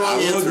no? 2 wrong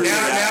answers. agree.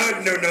 Now,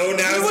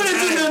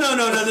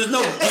 No, there's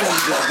no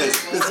gimmies in this.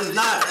 This is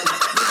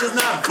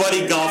not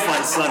buddy golf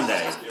on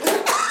Sunday.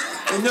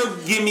 There's no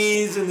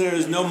gimmies and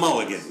there's no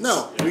mulligans.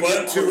 No. We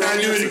What? get 2 We're wrong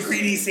not doing a answers.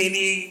 greedy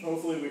Sandy.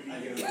 Hopefully we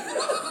can get it.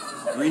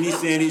 Greeny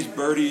Sandies,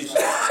 birdies,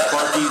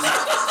 barkies.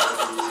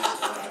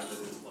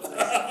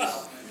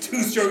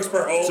 2 strokes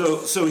per hole.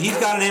 So he's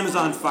got an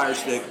Amazon Fire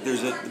Stick. They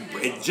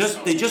just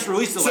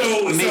released it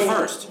May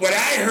 1st. What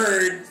I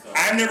heard,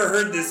 I've never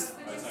heard this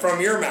from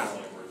your mouth,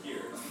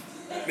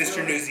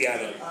 Mr.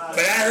 Annunziata. But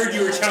I heard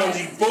you were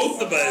challenging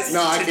both of us.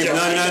 No, I can't. No.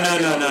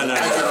 I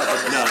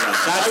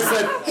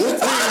said we'll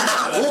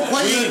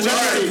play We him.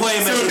 tried to play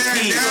him as a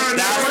team.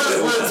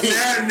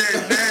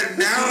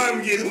 Now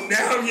I'm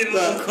getting a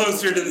little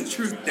closer to the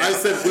truth now. I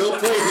said we'll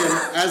play him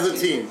as a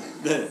team.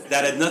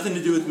 That had nothing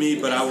to do with me,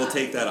 but I will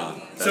take that on.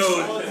 That's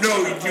so, fine.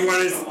 no, do you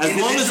want to... As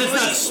long as it's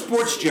not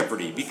sports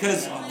Jeopardy,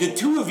 because the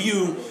two of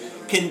you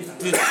can...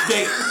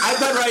 I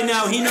bet right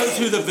now he knows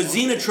who the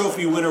Vezina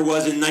Trophy winner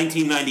was in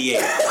 1998.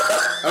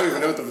 I don't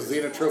even know what the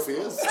Vezina Trophy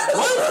is.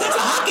 What? That's a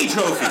hockey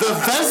trophy. The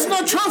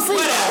Vezina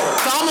Trophy?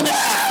 Dominic.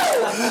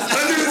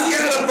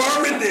 Annunziata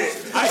Barman did.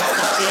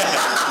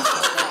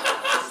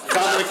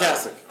 Dominic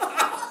Hasek.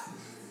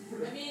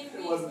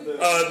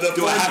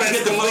 Do I have to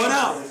get the phone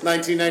out?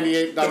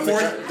 1998. The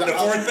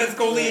fourth best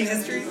goalie in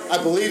history? I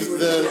believe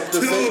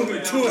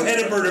Two ahead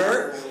of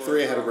Bernard?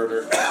 3 ahead of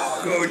Berger.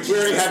 Oh, We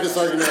already had this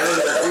argument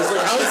earlier. He was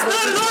like, It's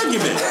not an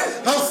argument.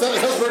 how's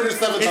Berger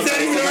 7th? It's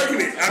not even an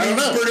argument. I mean,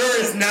 don't know. Bernard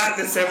is not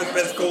the 7th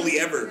best goalie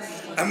ever.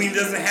 I mean, it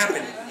doesn't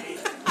happen.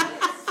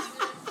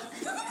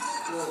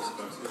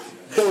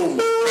 Boom.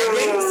 Red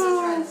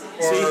Wings?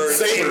 Or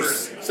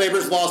Sabres.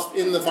 Sabres lost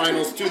in the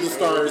finals to the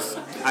Stars.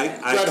 I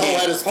Red Hall had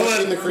can't. his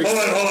foot in the crease.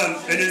 Hold on.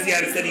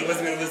 Annunziata said he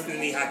wasn't going to listen to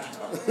any hockey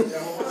talk.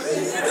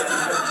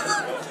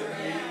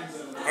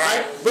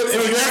 Alright. But if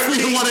you ask me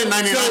who won in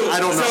 99, I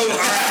don't know.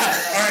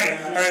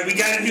 Alright. We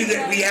got to do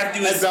that. We have to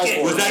do a Ed skit.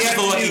 Belfour. Was that just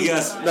a lucky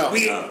guess? No.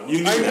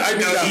 You knew that. I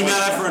knew that You know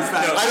one. that for a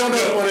fact. I don't know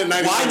who won in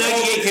 99. Why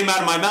 98 came out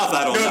of my mouth,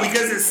 I don't No, know.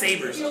 because it's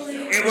Sabres.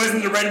 It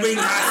wasn't the Red Wings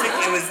Hostic,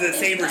 it was the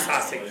Sabres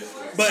Hostic.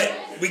 But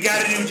we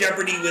got to do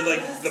Jeopardy with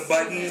like the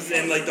buttons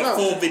and like the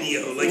full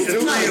video. Like the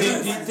three of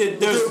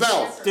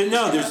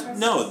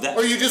us.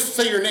 Or you just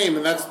say your name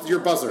and that's your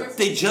buzzer.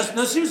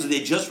 Seriously, they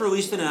just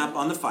released an app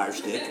on the Fire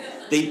Stick.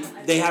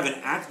 They have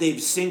they've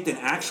synced an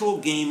actual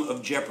game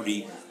of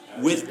Jeopardy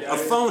with a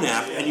phone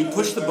app, and you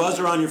push the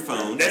buzzer on your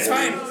phone. That's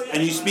fine.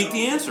 And you speak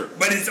the answer.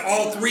 But it's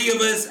all three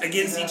of us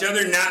against each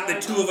other, not the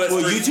two of us. Well,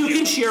 you versus two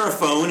can share a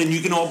phone, and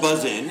you can all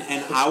buzz in,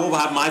 and I will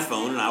have my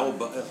phone, and I will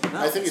buzz. No,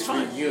 I think it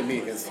should be you and me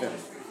against him.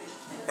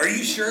 Are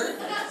you sure?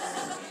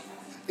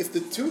 If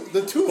the two of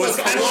Well, us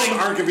it's kinda alone like-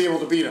 aren't going to be able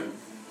to beat him.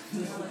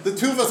 The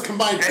two of us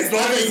combined As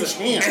long have a as,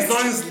 chance. as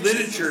long as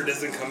literature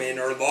doesn't come in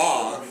or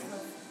law.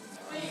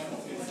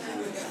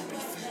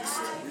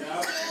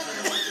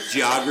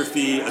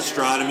 Geography,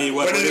 astronomy,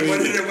 What did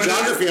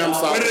Geography, I'm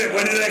sorry.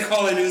 What did I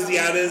call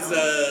Annunziata's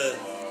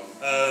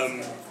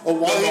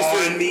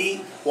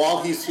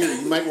While he's here,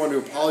 you might want to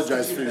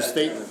apologize for your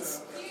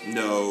statements.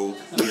 No,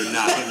 you're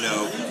not.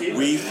 No,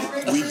 we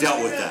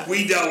dealt with that.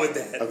 We dealt with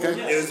that.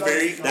 Okay. It was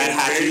very. That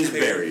hatchet is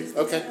buried.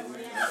 Okay.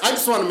 I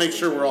just want to make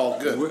sure we're all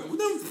good.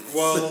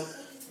 Well,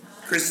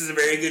 Chris is a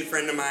very good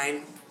friend of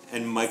mine.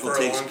 And Michael For a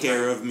takes long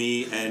care of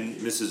me and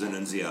Mrs.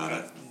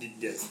 Annunziata.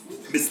 Yes.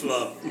 Miss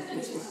Love.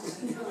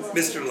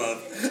 Mr.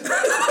 Love.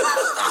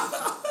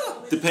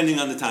 Depending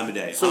on the time of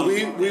day. So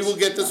we will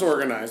get this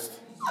organized.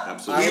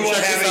 Absolutely. I We will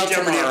check have this a out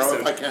Jeopardy tomorrow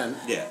episode. if I can.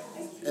 Yeah.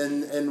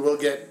 And we'll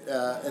get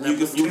an You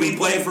episode. can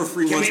play it for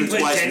free once or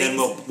twice, and then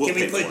we'll Can we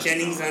pay put for it.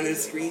 Jennings on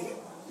his screen?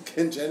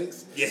 Ken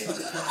Jennings? Yeah.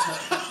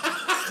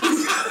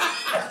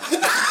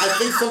 I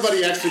think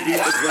somebody actually beat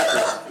his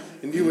record,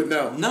 and you would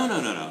know. No.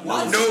 No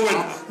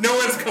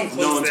one's come close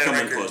No one's to that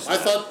coming record. close. I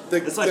thought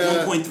It's like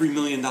 $1.3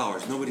 million.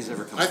 Nobody's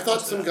ever come I close thought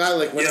to some that. guy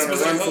went Yes, on a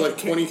was run it- for like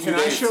 22 Can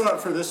days. I show up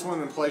for this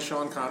one and play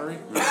Sean Connery?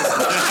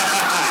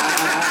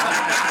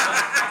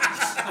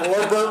 Or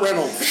Burt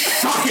Reynolds.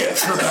 Suck it,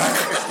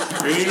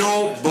 Trebek!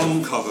 Anal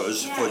bum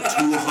covers for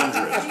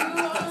 $200.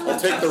 I'll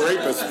take the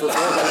rapist for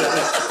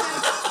 400.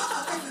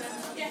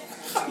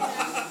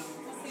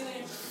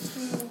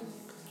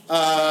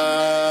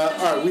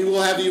 All right, we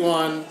will have you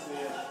on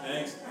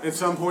At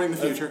some point in the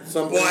future.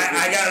 some Well,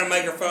 I got a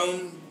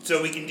microphone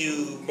so we can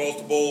do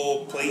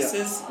multiple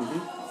places.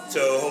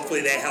 So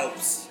hopefully that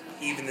helps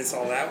even this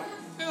all out.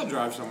 I'll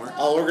drive somewhere.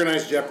 I'll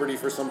organize Jeopardy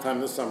for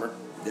sometime this summer.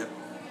 Yep.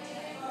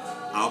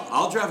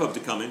 I'll drive up to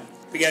Cumming.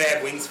 We gotta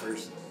have wings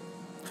first.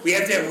 We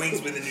have to have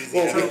wings with the New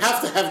Well, we Zealand.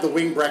 have to have the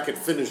wing bracket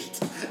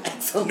finished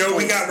at some No, we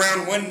point. got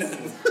round one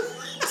done.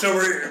 So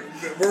we're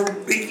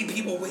making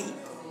people wait.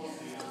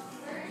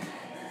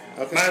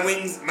 Okay. My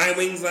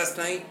wings last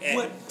night at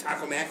What?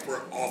 Taco Mac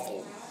were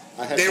awful.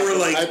 I had They Taco-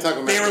 were I had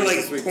Taco Mac like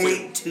wings this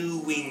week, too.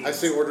 0.2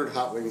 wings. I ordered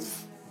hot wings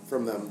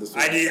from them this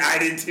week. I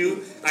did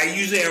too. I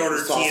usually order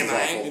The sauce is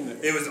TMI.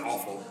 awful. It was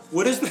awful.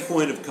 What is the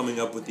point of coming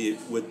up with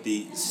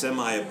the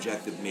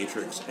semi-objective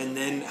matrix and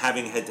then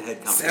having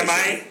head-to-head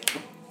competition?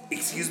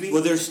 Excuse me?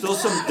 Well, there's still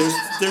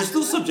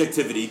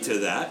subjectivity to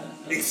that.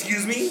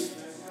 Excuse me?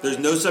 There's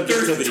no There's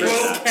subjectivity to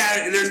 12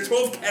 that. there's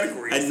 12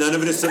 categories. And none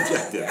of it is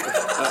subjective.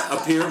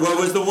 What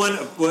was the one?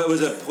 What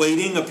was it?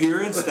 Plating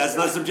appearance? That's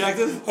not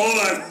subjective? Hold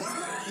on.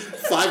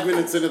 5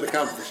 minutes into the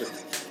competition.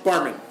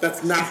 Barman,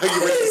 that's not how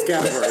you rate this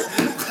category.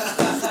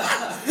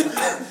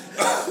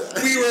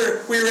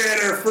 We were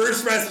at our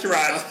first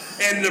restaurant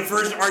and the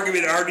first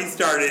argument already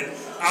started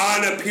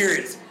on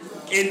appearance.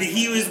 And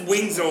he was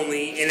wings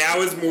only and I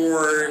was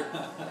more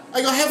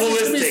I go, have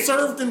this to be Holistic.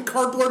 served in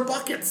cardboard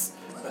buckets.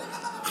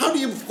 How do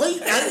you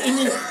plate? I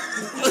mean,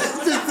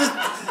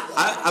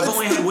 I've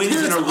only had wings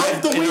in a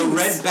wings.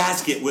 red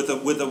basket with a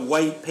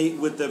white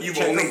with the. You've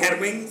only had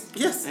wings?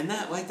 yes. And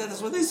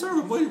that's what they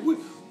serve. Where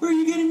are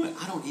you getting?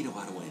 I don't eat a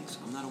lot of wings.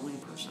 I'm not a wing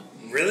person.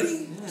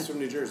 Really? He's from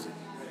New Jersey.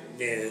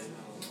 Yeah.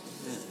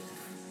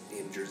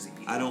 Damn Jersey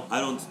people. I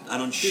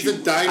don't He's shoot. a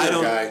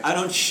diner guy. I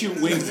don't shoot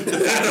wings at the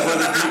back of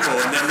other people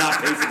and then not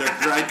pay for their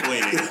dry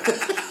cleaning.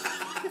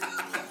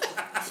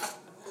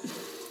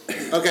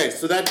 Okay,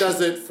 so that does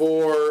it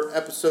for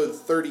episode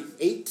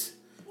 38.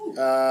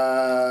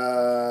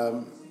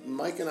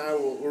 Mike and I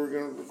we're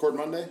going to record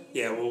Monday.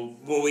 Yeah, well,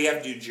 we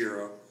have to do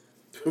Jiro.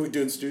 Are we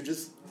doing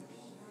Stooges?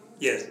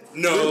 Yes.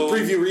 No.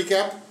 Preview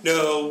recap.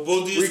 No,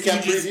 we'll do Recap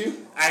Stooges. preview?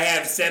 I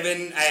have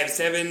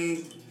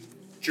seven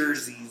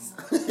jerseys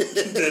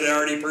that I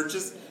already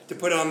purchased to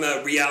put on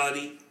the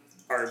reality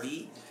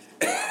RV.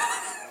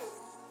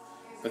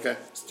 Okay.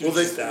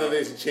 Stooges style.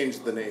 They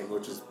changed the name,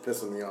 which is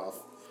pissing me off.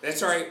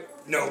 That's all right.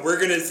 No, we're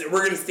gonna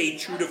stay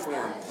true to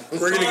form.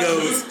 We're gonna go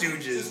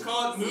Stooges. Just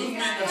call it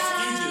Movement of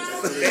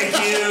Stooges. Thank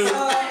you.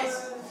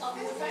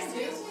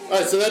 All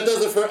right, so that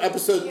does it for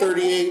episode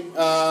 38.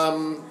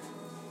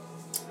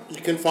 You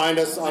can find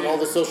us on all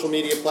the social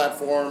media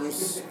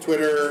platforms,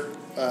 Twitter,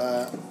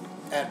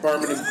 at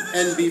Barman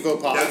and Bevo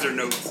Pod. Those are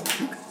notes.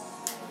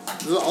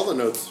 Those are all the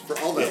notes for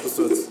all the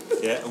episodes.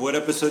 Yeah. What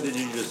episode did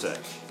you just say?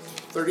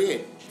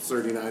 38.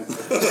 39.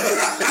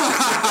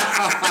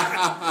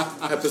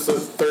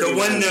 Episode 39. The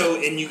one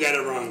note and you got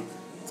it wrong.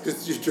 It's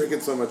because you're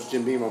drinking so much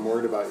Jim Beam, I'm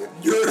worried about you.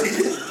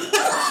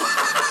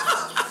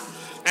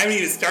 I haven't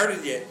even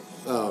started yet.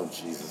 Oh,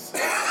 Jesus.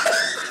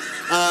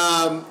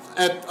 On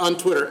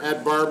Twitter,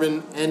 at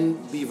Barman and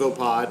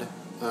BevoPod, at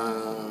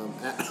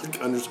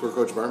 _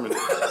 Coach Barman.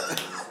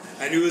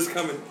 I knew it was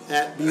coming.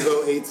 At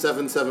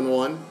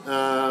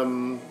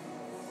Bevo8771.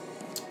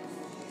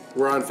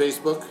 We're on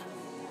Facebook.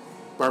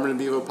 Barman and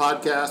Bevo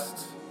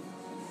Podcast.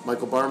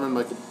 Michael Barman,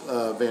 Michael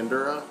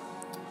Vandura.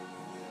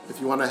 If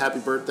you want a happy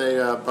birthday,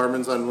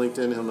 Barman's on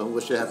LinkedIn. He'll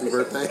wish you a happy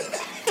birthday.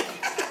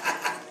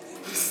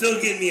 Still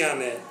getting me on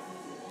that.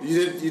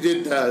 You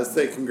did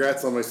say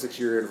congrats on my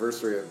 6-year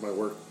anniversary at my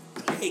work.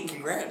 Hey,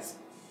 congrats.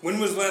 When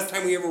was the last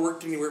time we ever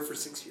worked anywhere for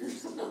 6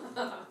 years?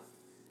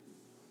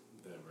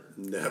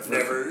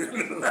 Never.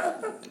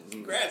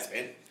 Congrats,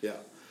 man. Yeah.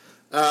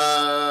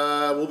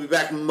 We'll be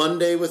back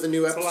Monday with a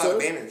new That's episode. a lot of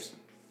banners.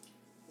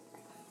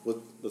 That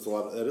is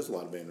a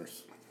lot of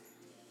banners.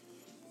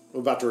 I'm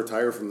about to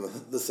retire from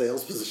the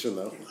sales position,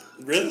 though.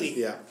 Really?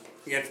 Yeah.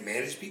 You have to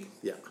manage people?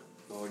 Yeah.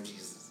 Oh,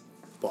 Jesus.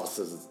 Boss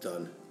says it's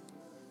done.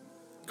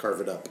 Carve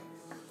it up.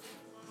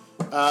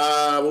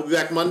 We'll be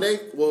back Monday.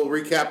 We'll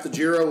recap the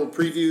Giro. We'll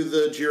preview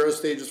the Giro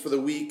stages for the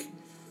week.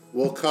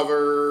 We'll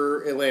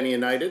cover Atlanta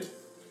United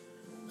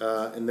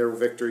and their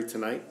victory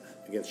tonight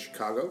against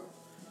Chicago.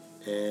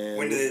 And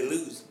When did they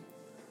lose?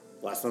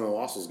 last time they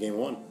lost was game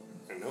 1.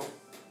 I know.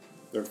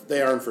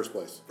 They are in first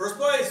place. First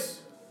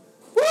place.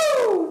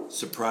 Woo!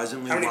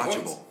 Surprisingly How many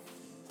watchable.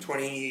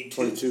 points?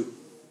 22.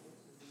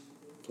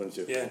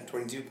 Yeah,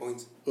 22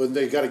 points. Well,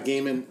 they got a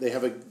game in. They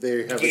have a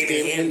game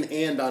in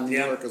hand on New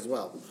York as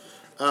well.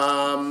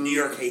 New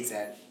York hates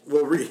that.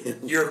 We'll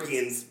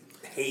Europeans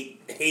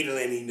hate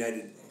Atlanta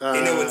United.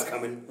 They know what's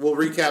coming. We'll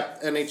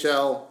recap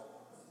NHL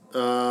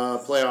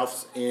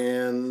playoffs,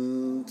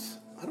 and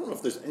I don't know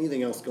if there's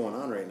anything else going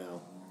on right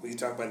now. We can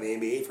talk about the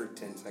NBA for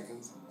 10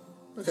 seconds.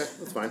 Okay,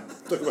 that's fine.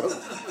 Talk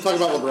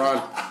about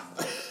LeBron.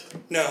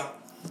 No.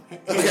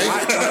 When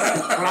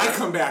I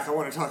come back, I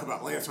want to talk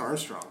about Lance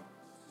Armstrong.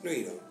 No,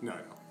 you don't. No, I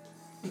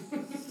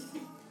don't.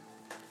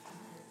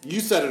 You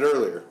said it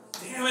earlier.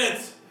 Damn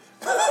it.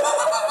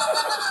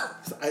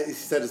 He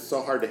said it's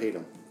so hard to hate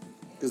him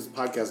because his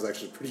podcast is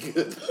actually pretty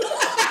good.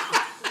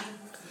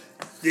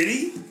 Did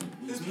he?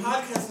 This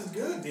podcast is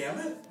good, damn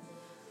it.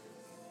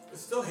 I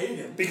still hate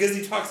him. Because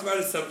he talks about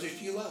a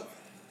subject you love.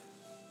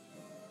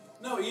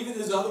 No, even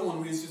his other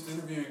one, he's just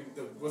interviewing,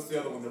 what's the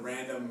other one, the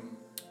random...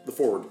 The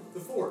forward. The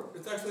Ford.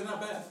 It's actually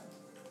not bad.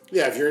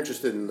 Yeah, if you're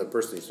interested in the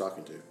person he's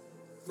talking to.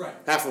 Right.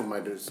 Half of them I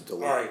do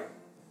still. All right.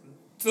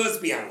 So let's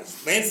be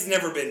honest. Lance has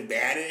never been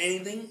bad at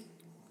anything.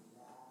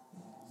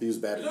 He was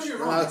bad at No, you're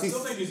wrong. I still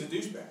think he's a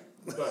douchebag.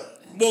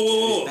 But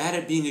Whoa. He's bad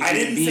at being a I human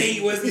didn't being. say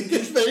he wasn't.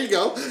 There you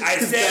go. I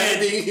He's said- bad at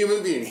being a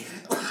human being.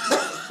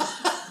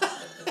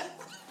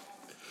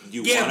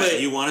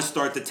 You want to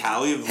start the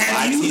tally of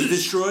Have lives you- he's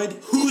destroyed?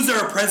 Who's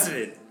our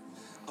president?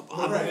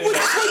 Comparing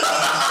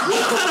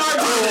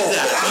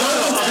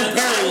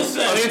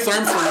Lance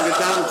Armstrong to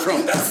Donald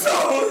Trump.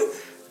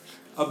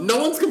 No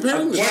one's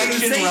comparing them.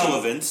 Election saying-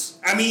 relevance.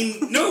 I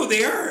mean, no,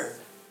 they are.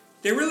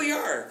 They really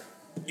are.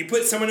 You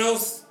put someone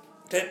else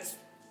that's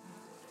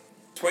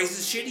twice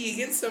as shitty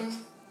against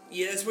them,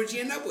 yeah, that's what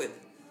you end up with.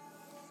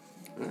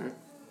 All right.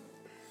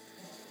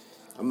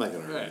 I'm not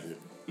going to Right. argue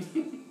with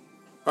you.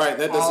 All right,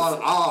 that does All it.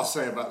 I'll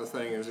say about the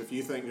thing is, if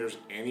you think there's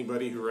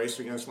anybody who raced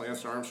against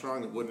Lance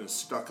Armstrong that wouldn't have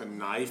stuck a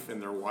knife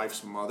in their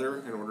wife's mother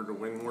in order to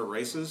win more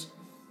races,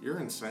 you're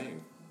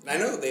insane. I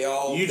know they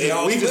all. We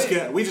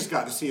just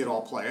got to see it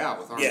all play out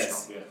with Armstrong.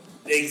 Yes,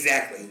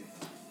 exactly.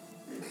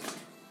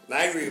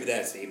 I agree with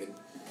that statement,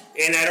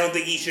 and I don't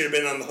think he should have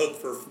been on the hook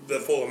for the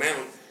full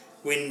amount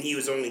when he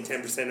was only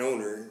 10%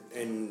 owner.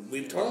 And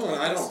we've talked about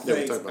I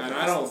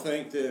don't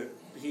think that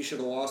he should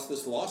have lost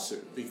this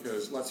lawsuit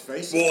because let's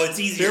face it. Well, it's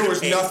easier. There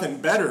was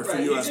nothing better for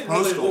U.S.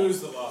 Postal.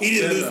 He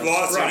didn't lose the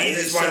lawsuit. He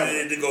just wanted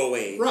it to go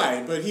away.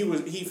 Right, but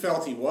he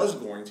felt he was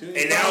going to.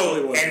 And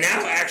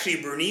now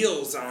actually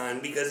Brunel's on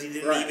because he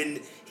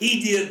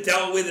didn't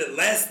dealt with it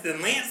less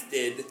than Lance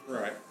did.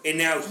 Right. And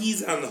now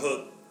he's on the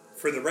hook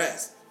for the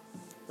rest.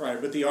 Right,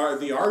 but the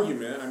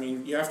argument, I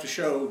mean, you have to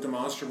show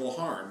demonstrable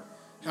harm.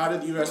 How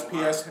did the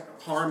USPS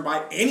harm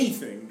by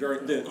anything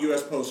during the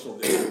U.S. Postal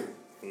did?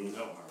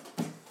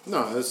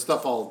 No, this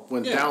stuff all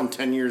went down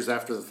 10 years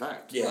after the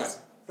fact. Yes.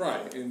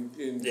 Right. And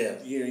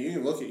you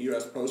can look at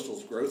U.S.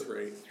 Postal's growth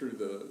rate through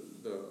the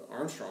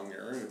Armstrong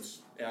era, and it's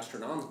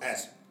astronomical.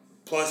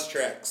 Plus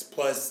Trex,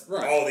 plus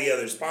all the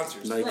other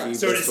sponsors. Nike,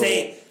 so to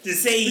say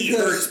he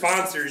hurt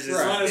sponsors is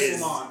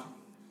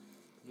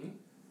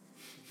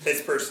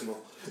it's personal.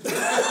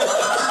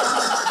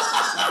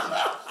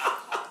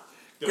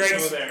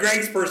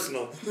 Greg's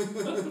personal.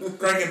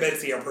 Greg and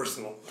Betsy are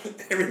personal.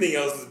 Everything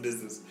else is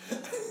business.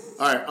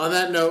 All right. On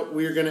that note,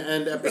 we are going to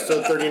end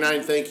episode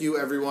 39. Thank you,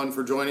 everyone,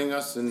 for joining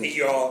us, and thank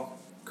you all,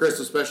 Chris,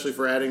 especially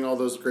for adding all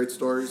those great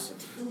stories.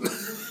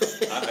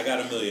 I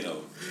got a million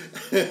of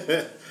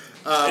them.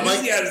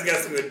 Mike has got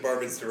some good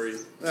Barman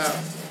stories.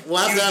 We'll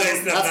have to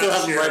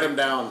have him write them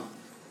down.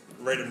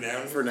 Write them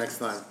down for next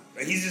time.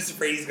 He's just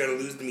afraid he's going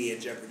to lose to me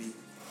at Jeopardy.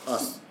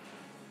 Us.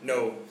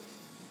 No.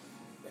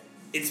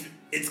 It's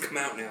come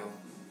out now.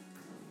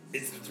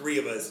 It's the three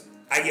of us.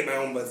 I get my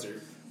own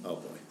buzzer. Oh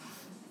boy.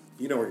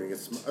 You know we're going to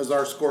get is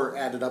our score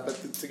added up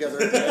together?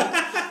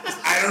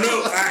 I don't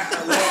know.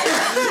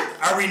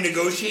 Are we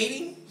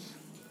negotiating?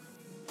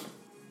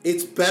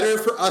 It's better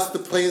for us to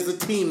play as a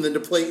team than to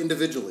play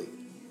individually.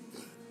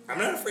 I'm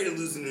not afraid of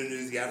losing to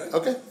Annunziata.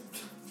 Okay.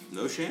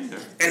 No shame there.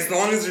 As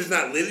long as there's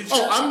not literature.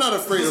 Oh, I'm not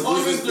afraid of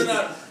losing.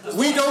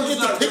 We don't get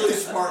to pick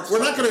we're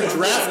not going to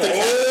draft it.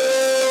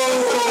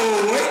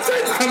 Oh,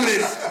 Whiteside's coming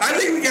in. I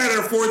think we got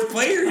our fourth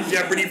player in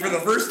Jeopardy for the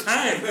first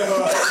time.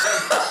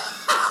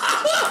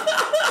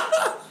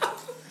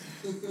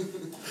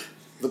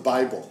 The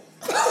Bible.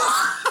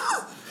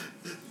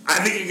 I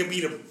think I can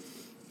beat him.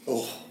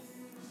 Oh.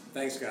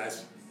 Thanks,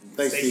 guys.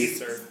 Thank you,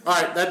 sir. All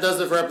right, that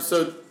does it for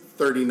episode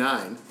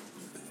 39.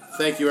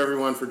 Thank you,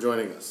 everyone, for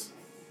joining us.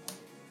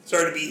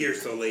 Sorry to be here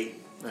so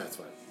late. That's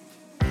fine.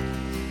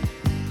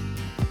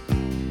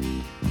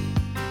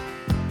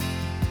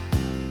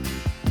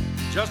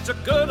 Just a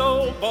good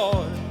old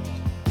boy,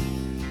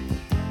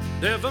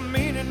 never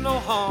meaning no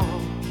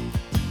harm.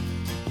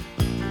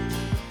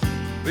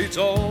 Beats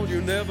all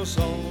you never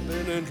saw,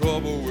 been in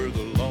trouble with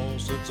the law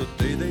since the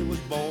day they was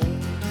born.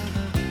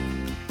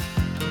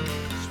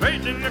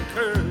 Straightening the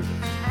curves,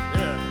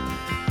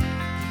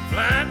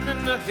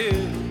 flattening the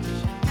hills.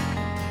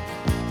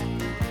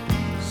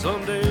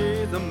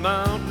 Someday the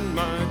mountain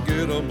might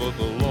get them, but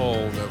the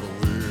law never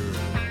will.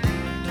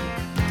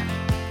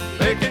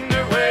 Making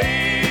their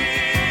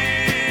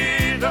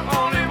way the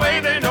only way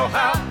they know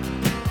how.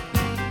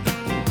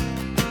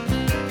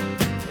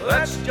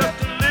 That's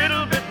just a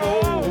little bit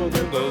more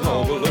than the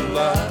law will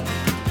allow.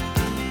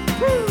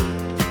 Woo!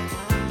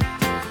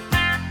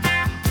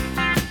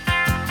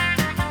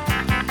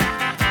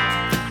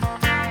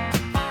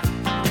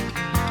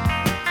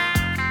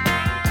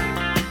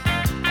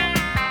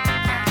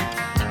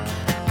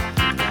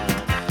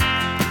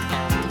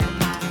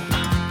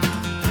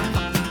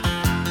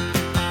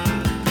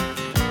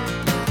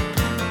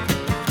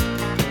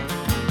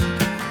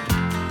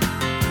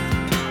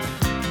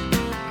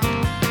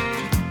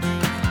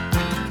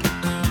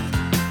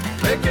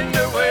 Making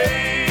their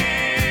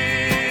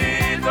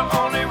way the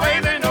only way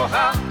they know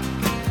how.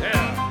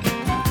 Yeah.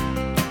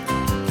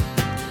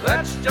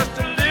 That's just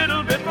a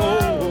little bit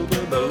more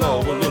than the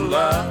law will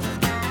allow.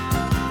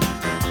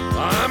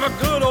 I'm a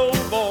good old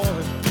boy.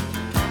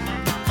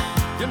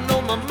 You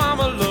know my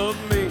mama loved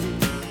me,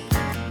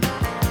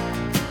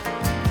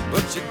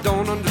 but she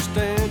don't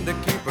understand to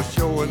keep a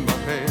show